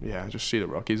just see the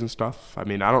rookies and stuff. I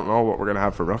mean, I don't know what we're gonna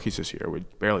have for rookies this year. We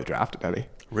barely drafted any.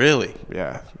 Really?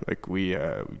 Yeah, like we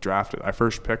drafted. Our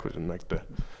first pick was in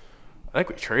I think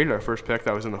we traded our first pick.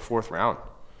 That was in the 4th round.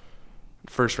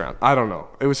 First round. I don't know.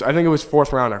 I think it was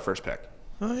 4th round our first pick.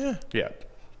 Oh yeah. Yeah.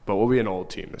 But we'll be an old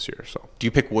team this year. So. Do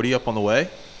you pick Woody up on the way,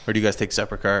 or do you guys take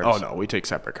separate cars? Oh no, we take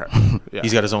separate cars. Yeah.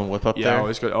 He's got his own whip up there.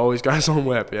 Yeah, always got his own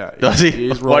whip. Yeah. Does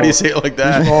he? Why do you say it like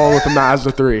that? He's rolling with a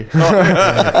Mazda 3.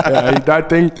 Yeah, that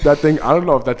thing. I don't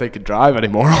know if that thing could drive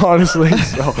anymore, honestly.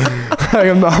 So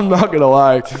I'm not gonna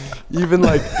lie. Even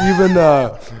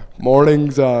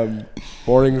mornings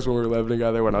when we were living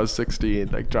together when I was 16,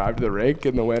 like drive to the rink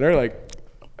in the winter, like.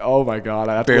 Oh my God!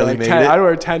 I have to wear 10. I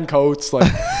wear 10 coats,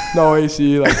 like no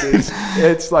AC. Like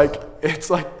it's like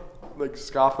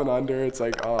scoffing under. It's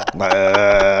like sometimes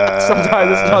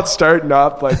it's not starting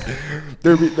up. Like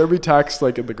there'll be texts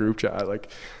like in the group chat, like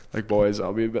boys,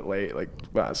 I'll be a bit late. Like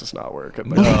it's just not working.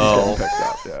 Like, no. He's getting picked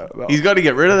up. Yeah, no. He's got to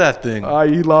get rid of that thing.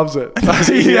 He loves it.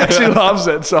 He actually loves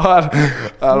it. So I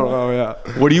don't know. Yeah.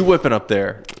 What are you whipping up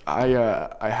there?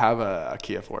 I have a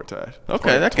Kia Forte.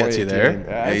 Okay, that gets you there.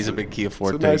 Yeah, he's a big Kia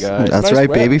Forte guy. That's right,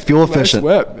 baby. Fuel efficient.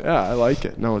 Nice whip. Yeah, I like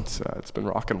it. No, it's been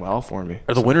rocking well for me.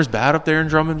 Are the winters bad up there in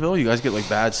Drummondville? You guys get like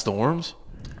bad storms?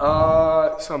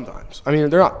 Sometimes. I mean,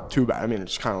 they're not too bad. I mean,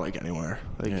 it's kind of like anywhere.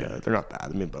 Like they're not bad. I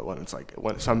mean, but when it's like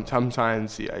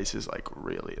sometimes the ice is like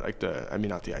really like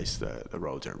not the ice. The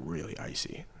roads are really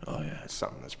icy. Oh yeah, it's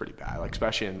something that's pretty bad. Like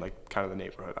especially in like kind of the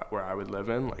neighborhood where I would live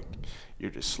in. Like you're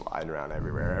just sliding around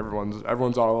everywhere.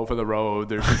 Everyone's all over the road.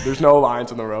 There's no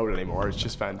lines on the road anymore. It's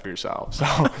just fend for yourself. So.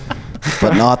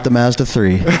 But not the Mazda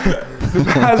 3.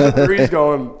 The Mazda 3's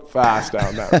going fast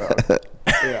down that road.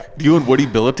 Yeah. You and Woody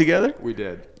build it together? We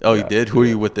did. Oh, you did? Who are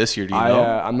you with this year? Do you know?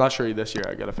 I'm not sure this year.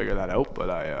 I got to figure that out. But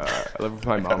I live with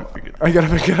my mom. I got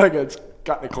to figure. It's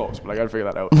gotten close, but I got to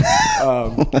figure that out.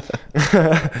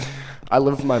 I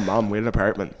live with my mom. We had an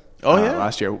apartment. Oh yeah.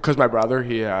 Last year, because my brother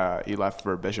he left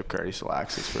for Bishop Curry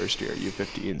Selects his first year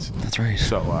U15s. That's right.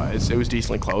 So it was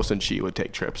decently close, and she would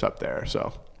take trips up there.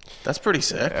 So that's pretty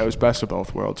sick. It was best of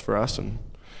both worlds for us, and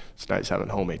it's nice having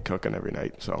homemade cooking every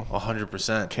night. So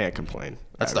 100%. Can't complain.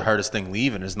 That's the hardest thing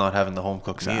leaving is not having the home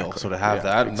cooked meal. So to have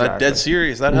that, and that dead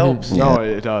serious, that helps. No,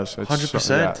 it does.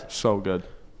 100%. So good.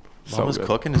 Mama's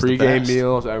cooking is the best. Pre-game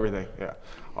meals, everything. Yeah,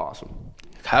 awesome.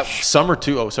 Summer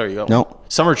too. Oh, sorry, you go. No.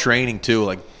 Summer training too,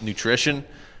 like nutrition.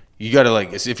 You got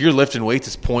to if you're lifting weights,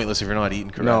 it's pointless if you're not eating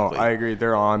correctly. No, I agree.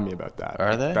 They're on me about that.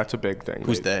 Are they? That's a big thing.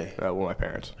 Who's they? Well, my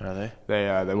parents. Are they?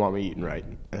 They want me eating right,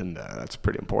 and that's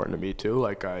pretty important to me too.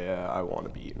 Like I want to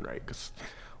be eating right, because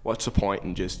what's the point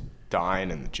in just dying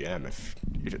in the gym if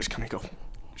you're just gonna go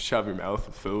shove your mouth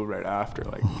with food right after,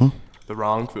 like the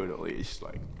wrong food at least.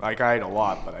 Like I eat a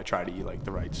lot, but I try to eat like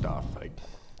the right stuff.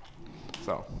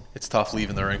 So it's tough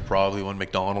leaving the rink probably when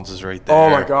McDonald's is right there.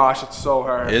 Oh my gosh, it's so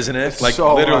hard. Isn't it? It's like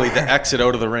so literally hard. the exit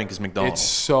out of the rink is McDonald's. It's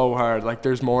so hard. Like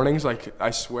there's mornings, like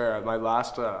I swear, my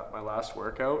last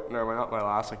workout, no, not my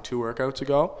last, like 2 workouts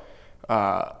ago,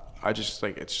 I just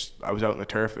I was out in the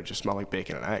turf. It just smelled like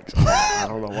bacon and eggs. I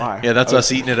don't know why. Yeah, that's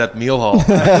us eating it at meal hall.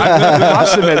 I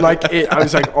must have been I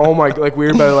was like, oh my, like we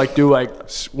were about to like do like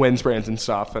wind sprints and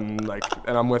stuff, and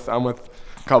I'm with a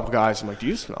couple guys. I'm like, do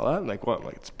you smell that? And like, what? I'm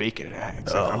like, it's bacon and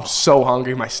eggs. Like, I'm so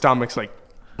hungry. My stomach's like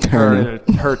turning. It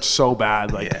hurts so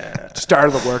bad. Like, start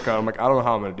of the workout, I'm like, I don't know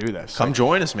how I'm gonna do this. Come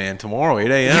join us, man. Tomorrow, 8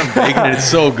 a.m. Bacon and it's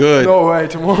so good. No way.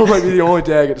 Tomorrow might be the only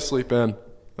day I get to sleep in.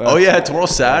 Oh yeah,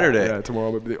 tomorrow's Saturday. Yeah,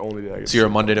 tomorrow might be the only day I get So you're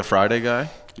a Monday to Friday guy?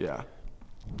 Yeah,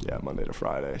 Monday to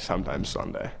Friday, sometimes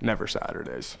Sunday, never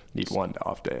Saturdays. Need one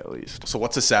off day at least. So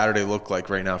what's a Saturday look like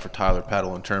right now for Tyler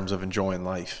Peddle in terms of enjoying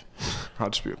life? I'll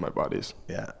just be with my buddies.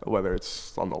 Yeah. Whether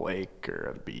it's on the lake or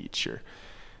at the beach or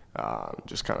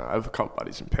just kind of, I have a couple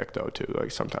buddies in Pictou too.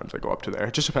 Like sometimes I go up to there.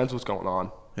 It just depends what's going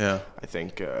on. Yeah. I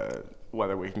think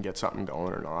whether we can get something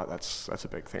going or not, that's a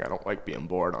big thing. I don't like being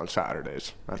bored on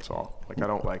Saturdays. That's all. Like I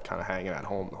don't like kind of hanging at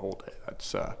home the whole day.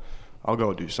 That's I'll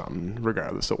go do something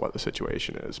regardless of what the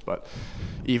situation is. But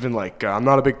even I'm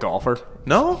not a big golfer.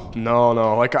 No.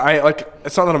 Like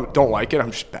it's not that I don't like it.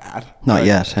 I'm just bad. Not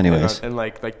yet, anyways. And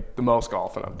like the most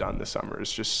golfing I've done this summer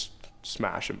is just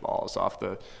smashing balls off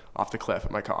the cliff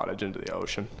at my cottage into the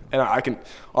ocean. And I can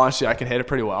hit it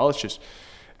pretty well. It's just,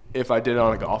 if I did it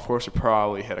on a golf course, I'd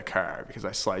probably hit a car because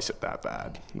I slice it that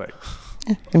bad. Like,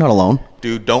 you're not alone.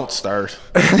 Dude, don't start.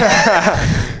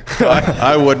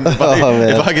 I wouldn't. If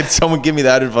I could someone give me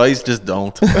that advice, just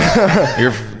don't.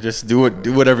 Just do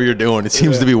whatever you're doing. It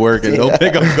seems to be working. Don't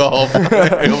pick up golf.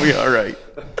 It'll be all right.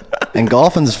 And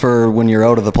golfing's for when you're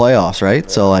out of the playoffs, right?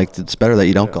 So it's better that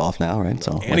you don't golf now, right?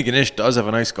 So Antigonish does have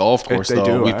a nice golf course,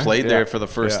 though. We played there for the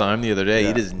first time the other day.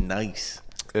 It is nice.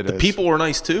 The people were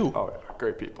nice too. Oh yeah,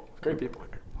 great people here.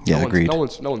 Yeah, agreed. No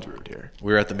one's rude here.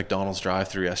 We were at the McDonald's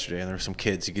drive-thru yesterday, and there were some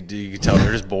kids. You could tell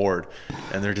they're just bored,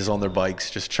 and they're just on their bikes,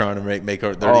 just trying to make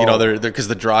they're because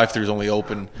the drive-thru is only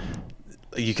open.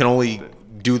 You can only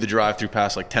do the drive-thru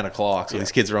past 10 o'clock. So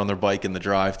these kids are on their bike in the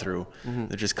drive-thru. Mm-hmm.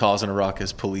 They're just causing a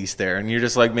ruckus. Police there, and you're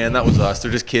just like, man, that was us.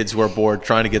 They're just kids who are bored,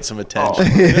 trying to get some attention.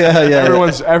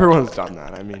 Everyone's done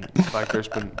that. I mean,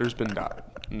 there's been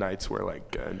nights where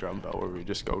in Drumville where we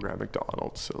just go grab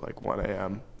McDonald's at 1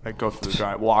 a.m.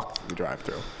 Walk through the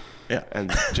drive-thru. Yeah.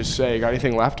 And just say, got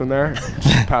anything left in there?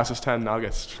 Just pass us 10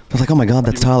 nuggets. I was like, oh my God,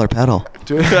 that's Tyler Peddle.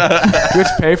 Do you have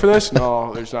to pay for this?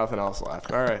 No, there's nothing else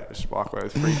left. All right, just walk away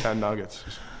with free 10 nuggets.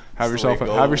 Just have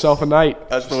yourself a night.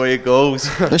 That's the way it goes.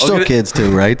 They're still kids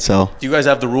too, right? So do you guys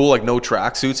have the rule no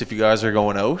tracksuits if you guys are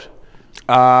going out?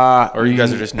 Or you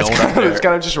guys are just known up there? It's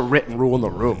kind of just a written rule in the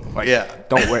room.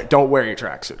 Don't wear your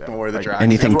tracksuit. Don't wear the tracksuit.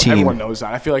 Anything team. Everyone knows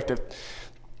that. I feel like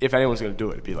if anyone's going to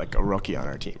do it, it'd be a rookie on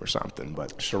our team or something.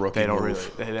 But they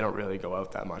don't really go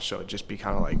out that much. So it'd just be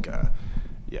kind of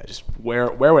just wear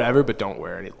whatever, but don't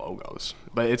wear any logos.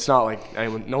 But it's not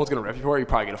no one's going to rip you for it. You're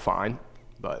probably going to fine,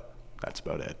 but that's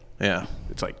about it. Yeah.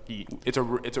 It's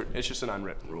it's just an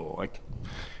unwritten rule.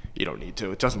 You don't need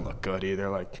to. It doesn't look good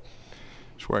either.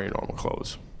 Just wear your normal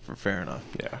clothes. Fair enough.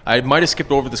 Yeah. I might have skipped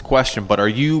over this question, but are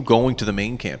you going to the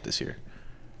main camp this year?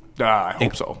 I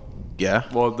hope so. Yeah.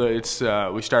 Well, we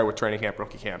start with training camp,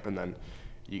 rookie camp, and then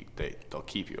they'll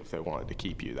keep you if they wanted to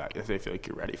keep you. That if they feel like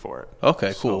you're ready for it.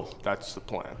 Okay, cool. So that's the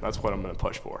plan. That's what I'm going to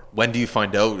push for. When do you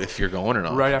find out if you're going or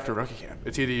not? Right after rookie camp.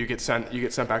 It's either you get sent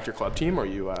back to your club team, or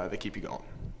they keep you going.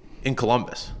 In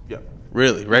Columbus. Yep.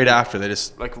 Really? Right after they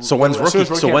just so when's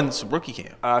rookie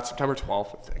camp? It's September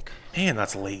 12th, I think. Man,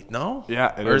 that's late. No.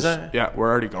 Yeah. Where is that? Yeah, we're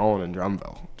already going in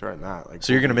Drumville during that.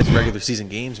 So you're gonna miss regular season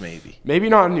games, maybe? Maybe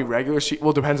not any regular season.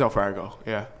 Well, depends how far I go.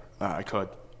 Yeah, I could.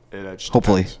 It just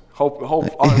hopefully.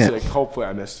 Honestly, hopefully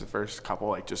I miss the first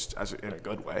couple, just as in a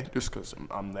good way, just because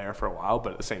I'm there for a while.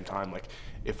 But at the same time,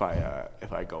 if I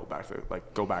go back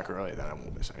early, then I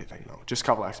won't miss anything. No, just a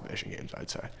couple exhibition games,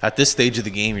 I'd say. At this stage of the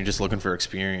game, you're just looking for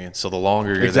experience. So the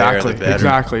longer you're there, the better.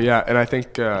 Exactly. Yeah, and I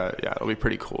think it'll be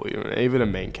pretty cool. Even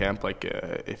in main camp,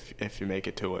 if you make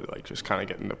it to it, just kind of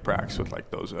getting the practice with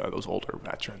those older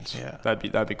veterans. Yeah,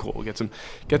 that'd be cool.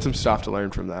 Get some stuff to learn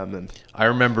from them. And I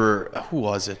remember, who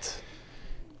was it?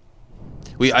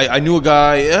 I knew a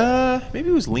guy, maybe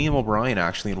it was Liam O'Brien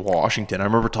actually in Washington. I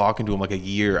remember talking to him like a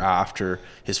year after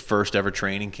his first ever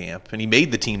training camp, and he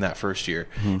made the team that first year.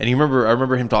 And I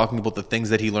remember him talking about the things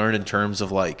that he learned in terms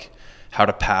of like how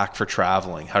to pack for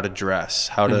traveling, how to dress,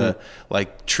 how to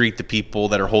like treat the people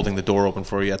that are holding the door open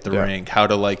for you at the rink, how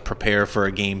to like prepare for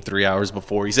a game 3 hours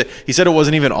before. He said it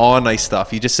wasn't even on ice stuff.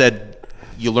 He just said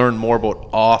you learn more about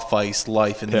off-ice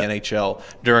life in the NHL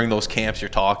during those camps you're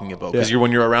talking about. Because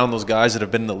when you're around those guys that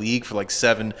have been in the league for like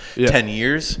 7-10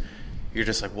 years, you're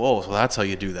just like, whoa, so that's how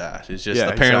you do that. It's just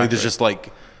apparently there's just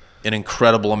like an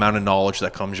incredible amount of knowledge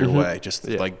that comes your way, just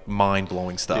like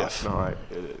mind-blowing stuff. Yeah, no,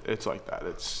 it's like that.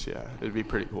 It'd be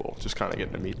pretty cool just kind of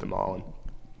getting to meet them all and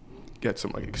get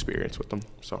some like experience with them.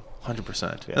 So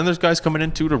 100%. And there's guys coming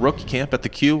into the rookie camp at the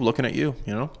Q looking at you,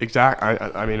 you know? Exactly.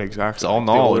 I mean, exactly. It's all like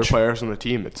the older knowledge. players on the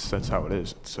team. That's how it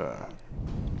is. It's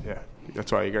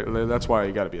That's why you got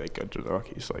to be like good to the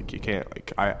rookies. Like you can't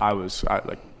like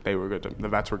they were good. The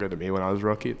vets were good to me when I was a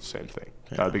rookie. It's the same thing.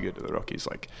 Got to be good to the rookies.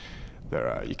 Like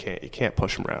they're you can't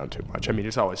push them around too much. I mean,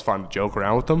 it's always fun to joke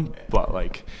around with them, but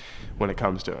like when it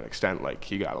comes to an extent, like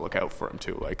you got to look out for them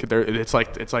too. Like it's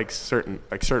like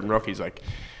certain rookies, like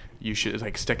you should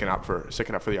like sticking up for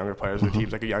the younger players of the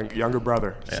teams, like a younger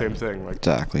brother. Same thing. Like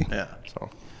Exactly. Yeah. So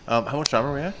How much time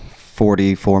are we at?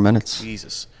 44 minutes.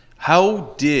 Jesus.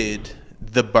 How did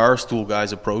the Barstool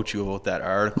guys approach you about that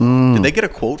article? Did they get a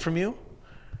quote from you?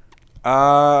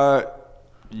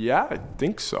 Yeah, I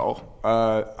think so.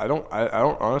 I don't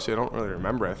honestly, I don't really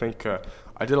remember. I think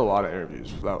I did a lot of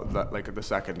interviews that like the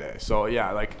second day. So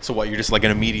yeah, like. So what? You're just like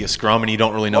in a media scrum, and you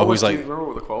don't really know who's like. Remember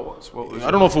what the quote was? What was I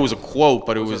don't know if it was a quote,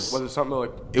 but was it something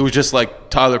like? It was just like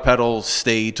Tyler Peddle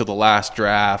stayed to the last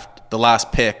draft, the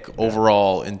last pick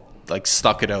overall, and like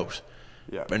stuck it out.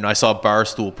 Yeah. And I saw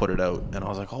Barstool put it out, and I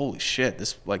was like, "Holy shit!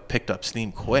 This like picked up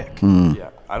steam quick." Yeah,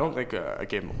 I don't think I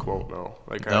gave him a quote. No,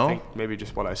 like No? I think maybe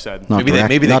just what I said. Not Maybe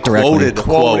they not directly. quoted the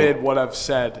Quoted quote. what I've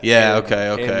said. Yeah. in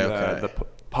Okay. the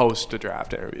post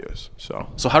draft interviews. So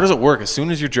how does it work? As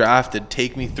soon as you're drafted,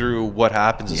 take me through what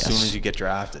happens as soon as you get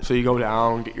drafted. So you go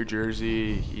down, get your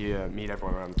jersey, you meet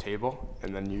everyone around the table,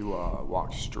 and then you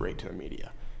walk straight to the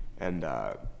media. And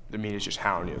the media's just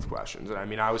hounding you with questions. And I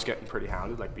mean, I was getting pretty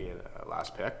hounded, like being a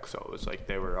last pick. So it was like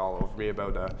they were all over me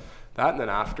about that. And then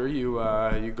after you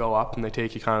go up and they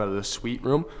take you kind of to the suite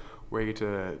room where you get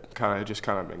to kind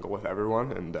of mingle with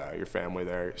everyone and your family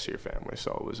there, you see your family.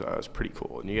 So it was pretty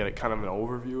cool. And you get kind of an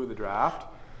overview of the draft.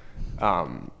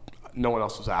 No one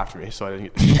else was after me, so I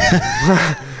didn't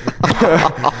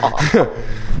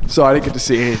get to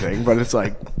see anything. But it's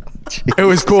like, it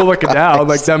was cool looking down,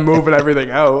 like them moving everything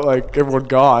out, like everyone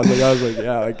gone. Like I was like,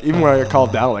 yeah, like even when I got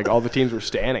called down, like all the teams were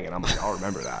standing, and I'm like, I'll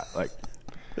remember that. Like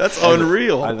That's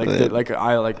unreal. I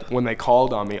when they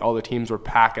called on me, all the teams were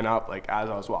packing up, like as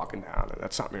I was walking down, and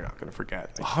that's something you're not gonna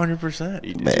forget. Like, 100%.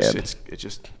 it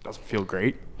just doesn't feel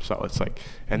great. So it's like,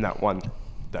 and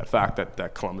that fact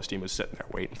that Columbus team was sitting there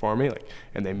waiting for me, like,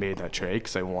 and they made that trade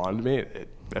because they wanted me.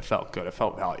 It felt good. It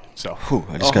felt valued. So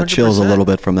I just got chills a little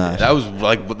bit from that. That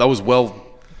was well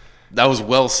said. That was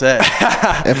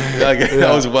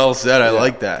well said. I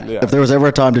like that. Yeah. If there was ever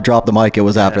a time to drop the mic, it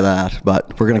was after that.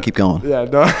 But we're gonna keep going. Yeah,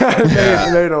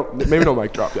 no, maybe no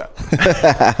mic drop yet.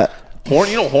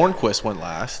 Hornquist went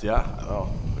last. Yeah.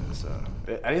 Oh,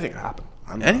 anything can happen.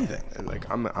 Anything.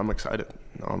 I'm excited.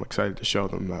 I'm excited to show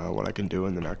them what I can do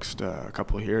in the next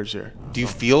couple of years here. Do you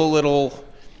feel a little,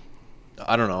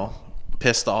 I don't know,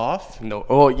 pissed off? No.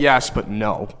 Oh, yes, but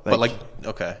no.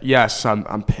 Okay. Yes,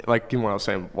 I'm like, you know what I was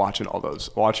saying, watching all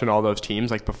those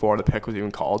teams, like before the pick was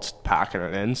even called, packing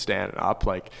it in, standing up,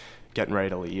 like getting ready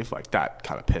to leave, like that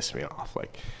kind of pissed me off.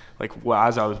 Like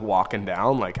as I was walking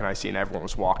down, like, and I seen everyone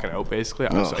was walking out, basically,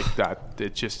 I was like, that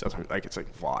it just doesn't, like, it's like,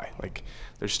 why? Like,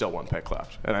 there's still one pick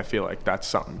left, and I feel like that's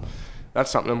something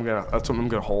I'm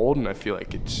gonna hold, and I feel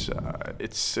like it's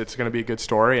gonna be a good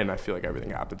story, and I feel like everything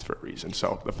happens for a reason.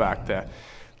 So the fact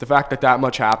that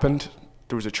much happened,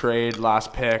 there was a trade,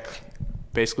 last pick,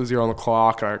 basically 0 on the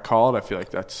clock, and I called. I feel like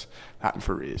that's happened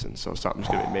for a reason. So something's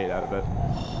gonna be made out of it.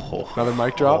 Another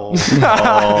mic drop.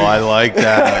 I like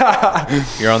that.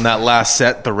 You're on that last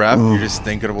set, the rep. You're just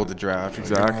thinking about the draft.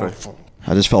 Exactly.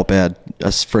 I just felt bad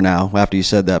for now after you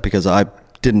said that because I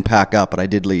didn't pack up, but I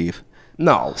did leave.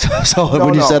 No. So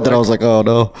when you said that, I was like, oh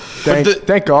no.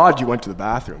 Thank God you went to the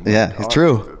bathroom. Yeah, it's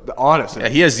true. Honestly. Yeah,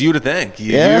 he has you to thank.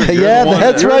 Yeah, You're the one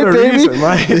that's that- right, the baby. reason,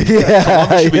 right?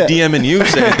 Columbus should be DMing you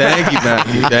saying thank you,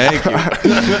 Matthew. Thank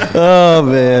you. Oh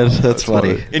man, that's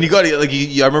funny. And you got to like.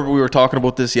 I remember we were talking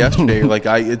about this yesterday. You're like,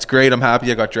 it's great. I'm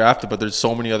happy I got drafted, but there's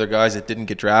so many other guys that didn't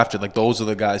get drafted. Like those are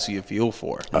the guys who you feel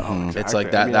for. It's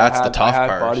like that. I mean, that's the tough I had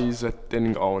part. buddies that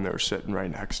didn't go and they were sitting right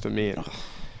next to me, and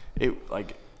it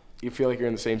like you feel like you're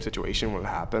in the same situation when it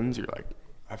happens. You're like,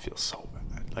 I feel so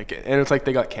bad. Like, and it's like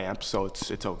they got camp, so it's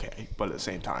okay. But at the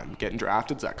same time, getting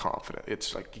drafted is that confident.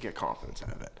 It's like you get confidence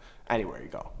out of it. Anywhere you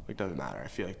go, it doesn't matter. I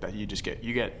feel like that you just get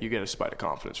a spite of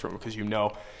confidence from it because you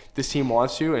know this team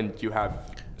wants you, and you have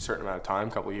a certain amount of time,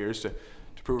 a couple of years to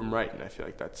prove them right. And I feel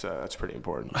like that's pretty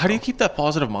important. How do you keep that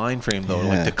positive mind frame though? Yeah.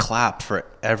 Like to clap for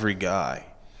every guy.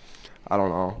 I don't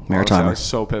know. Maritimer. Honestly, I was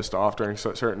so pissed off during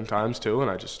certain times too,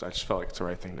 and I just felt like it's the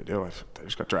right thing to do. I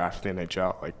just got drafted in the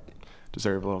NHL. Like,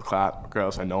 deserve a little clap,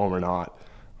 regardless I know him or not.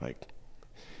 Like,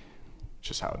 it's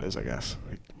just how it is, I guess.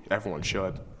 Like, everyone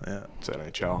should. Yeah. It's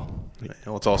NHL. Like,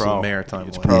 Well, it's also pro. a maritime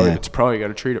It's one. pro. Yeah. It's pro. You got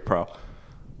to treat it pro.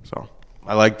 So.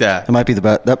 I like that. That might be the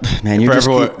best. Man, you For just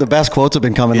everyone- the best quotes have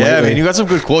been coming Yeah, lately. man, you got some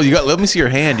good quotes. Let me see your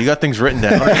hand. You got things written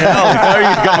down. How are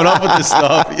you coming up with this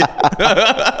stuff?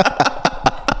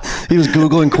 He was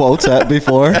Googling quotes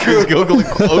before. Googling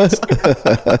quotes.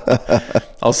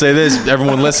 I'll say this: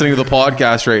 everyone listening to the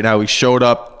podcast right now, we showed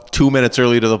up 2 minutes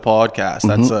early to the podcast.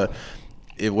 That's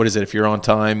what is it? If you're on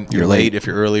time, you're late. If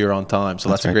you're early, you're on time. So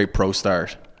that's a right. great pro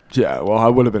start. Yeah, well, I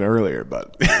would have been earlier,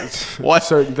 but What?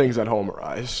 certain things at home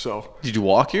arise. So. Did you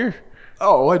walk here?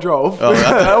 Oh, I drove. Oh,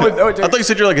 I I thought you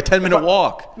said you're like a 10-minute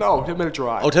walk. No, 10-minute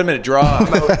drive. Oh, 10-minute drive.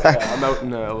 I'm out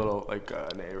in a little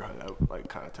neighborhood, out like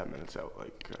kind of 10 minutes out,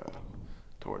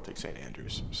 towards like St.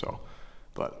 Andrews. So,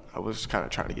 but I was kind of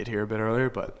trying to get here a bit earlier,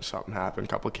 but something happened. A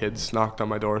couple of kids knocked on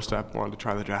my doorstep, wanted to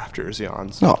try the draft jersey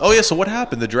on. So No. Oh yeah. So what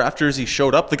happened? The draft jersey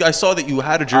showed up. The guy saw that you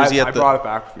had a jersey I at the. brought it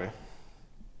back with me.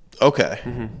 Okay.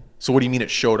 So what do you mean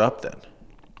it showed up then?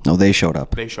 No, they showed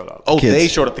up. They showed up. Oh, Kids. they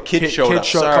showed up. The kids showed up.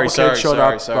 Couple Sorry. kids showed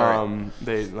up.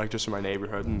 They like just in my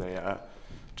neighborhood, and they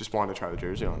just wanted to try the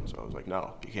jersey on. So I was like,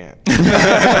 no, you can't.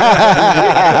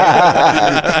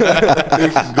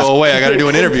 Go away. I got to do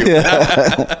an interview.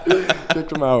 Kicked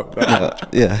them out.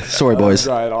 Yeah, sorry, boys.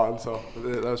 Try it on. So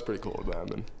that was pretty cool with them,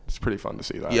 and it's pretty fun to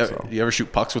see that. You ever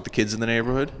shoot pucks with the kids in the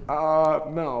neighborhood?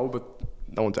 No, but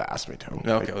no one's asked me to. Okay,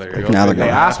 Like, well, there you go. now they're they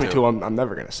gonna asked me to. I'm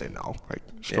never gonna say no. Like,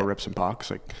 just go Yeah. rip some pucks.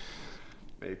 Like,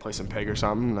 maybe play some pig or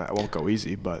something. That won't go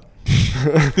easy, but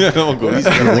Don't go easy.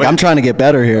 Like, I'm trying to get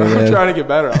better here. I'm Man. trying to get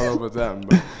better. I don't know about them,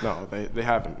 but no, they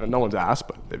haven't. No one's asked,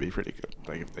 but they'd be pretty good.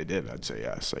 Like, if they did, I'd say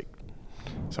yes. Like,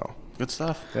 so Good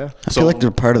stuff. yeah. I feel like they're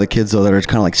part of the kids though that are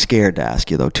kind of like scared to ask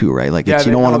you though too, right? Like Yeah, it's,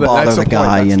 you they don't want know to that- bother that's the point.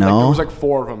 guy, That's you like, know. there was like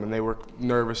 4 of them, and they were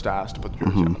nervous to ask to put the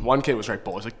jersey on. One kid was right,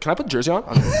 boys, like, can I put the jersey on? I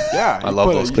was like, yeah. I you love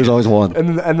put those it. kids. There's always one.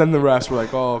 And then the rest were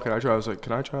like, oh, can I try? I was like,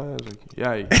 can I try? I was like,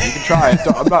 yeah, you can try it.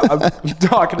 I'm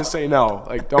not gonna say no.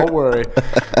 Like, don't worry.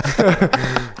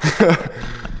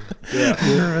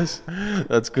 Yeah.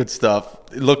 That's good stuff.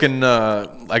 Looking,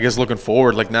 I guess, looking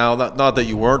forward, like now, not that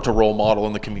you weren't a role model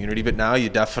in the community, but now you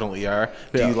definitely are.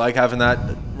 Do Yeah. you like having that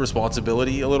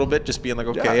responsibility a little bit? Just being like,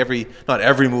 okay, Yeah. not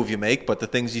every move you make, but the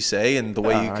things you say and the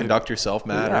way you Yeah, conduct yourself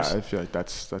matters. Yeah, I feel like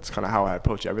that's kind of how I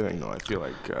approach everything. Though I feel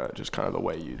like just kind of the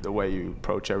way you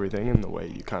approach everything and the way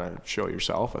you kind of show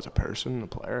yourself as a person, a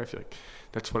player. I feel like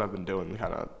that's what I've been doing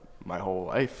kind of my whole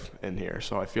life in here.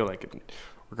 So I feel like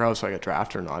regardless if I get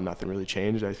drafted or not, nothing really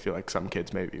changed. I feel like some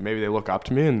kids maybe they look up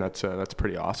to me, and that's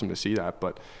pretty awesome to see that.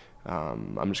 But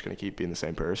I'm just gonna keep being the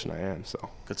same person I am. So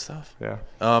Good stuff. yeah.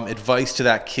 Advice to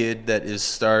that kid that is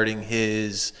starting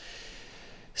his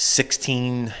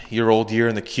 16-year-old year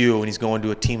in the queue and he's going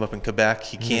to a team up in Quebec.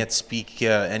 He can't speak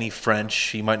any French.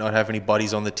 He might not have any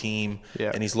buddies on the team,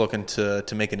 Yeah. and he's looking to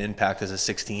make an impact as a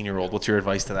 16-year-old. What's your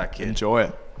advice to that kid? Enjoy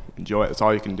it. That's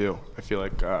all you can do. I feel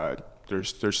like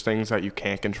there's things that you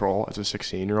can't control as a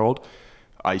 16-year-old,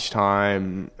 ice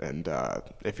time, and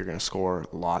if you're gonna score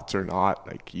lots or not.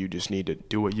 Like, you just need to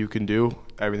do what you can do,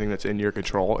 everything that's in your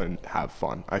control, and have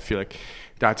fun. I feel like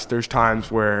there's times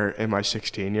where in my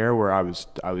 16 year where I was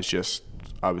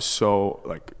so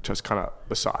like just kind of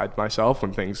beside myself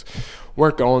when things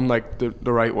weren't going like the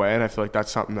right way, and I feel like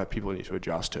that's something that people need to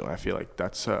adjust to. And I feel like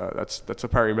that's a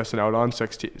part you're missing out on.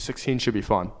 16 should be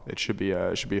fun. It should be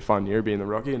a fun year being the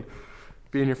rookie and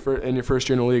being in your first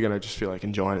year in the league. And I just feel like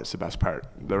enjoying it's the best part.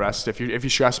 The rest, if you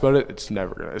stress about it, it's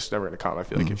never gonna come. I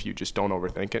feel like if you just don't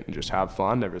overthink it and just have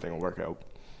fun, everything will work out.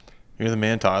 You're the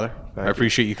man, Tyler. Thank I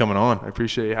appreciate you coming on. I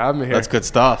appreciate you having me here. That's good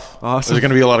stuff. Awesome. There's going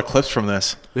to be a lot of clips from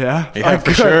this. Yeah? Yeah, for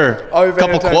Good. sure. I'll be paying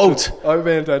Couple attention. quotes. I'll be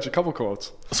paying attention. Couple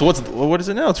quotes. So what is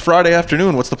it now? It's Friday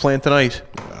afternoon. What's the plan tonight?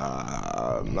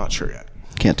 I'm not sure yet.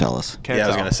 Can't tell us. Can't I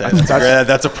was tell. going to say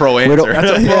that's a pro answer.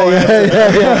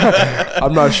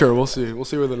 I'm not sure. We'll see. We'll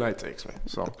see where the night takes me.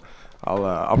 So I'll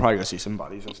probably go see some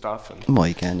buddies and stuff. And Well,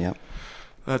 you can, yep.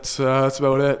 that's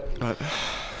about it. But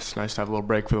it's nice to have a little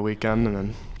break for the weekend and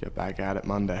then get back at it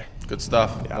Monday. Good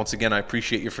stuff. Yeah. Once again, I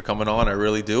appreciate you for coming on. I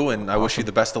really do. And I wish you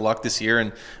the best of luck this year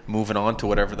and moving on to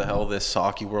whatever the hell this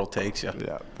hockey world takes you.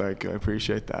 Yeah, thank you. I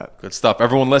appreciate that. Good stuff.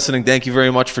 Everyone listening, thank you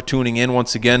very much for tuning in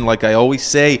once again. Like I always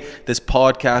say, this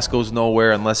podcast goes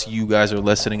nowhere unless you guys are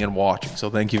listening and watching. So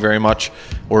thank you very much.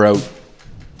 We're out.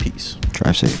 Peace.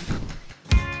 Drive safe.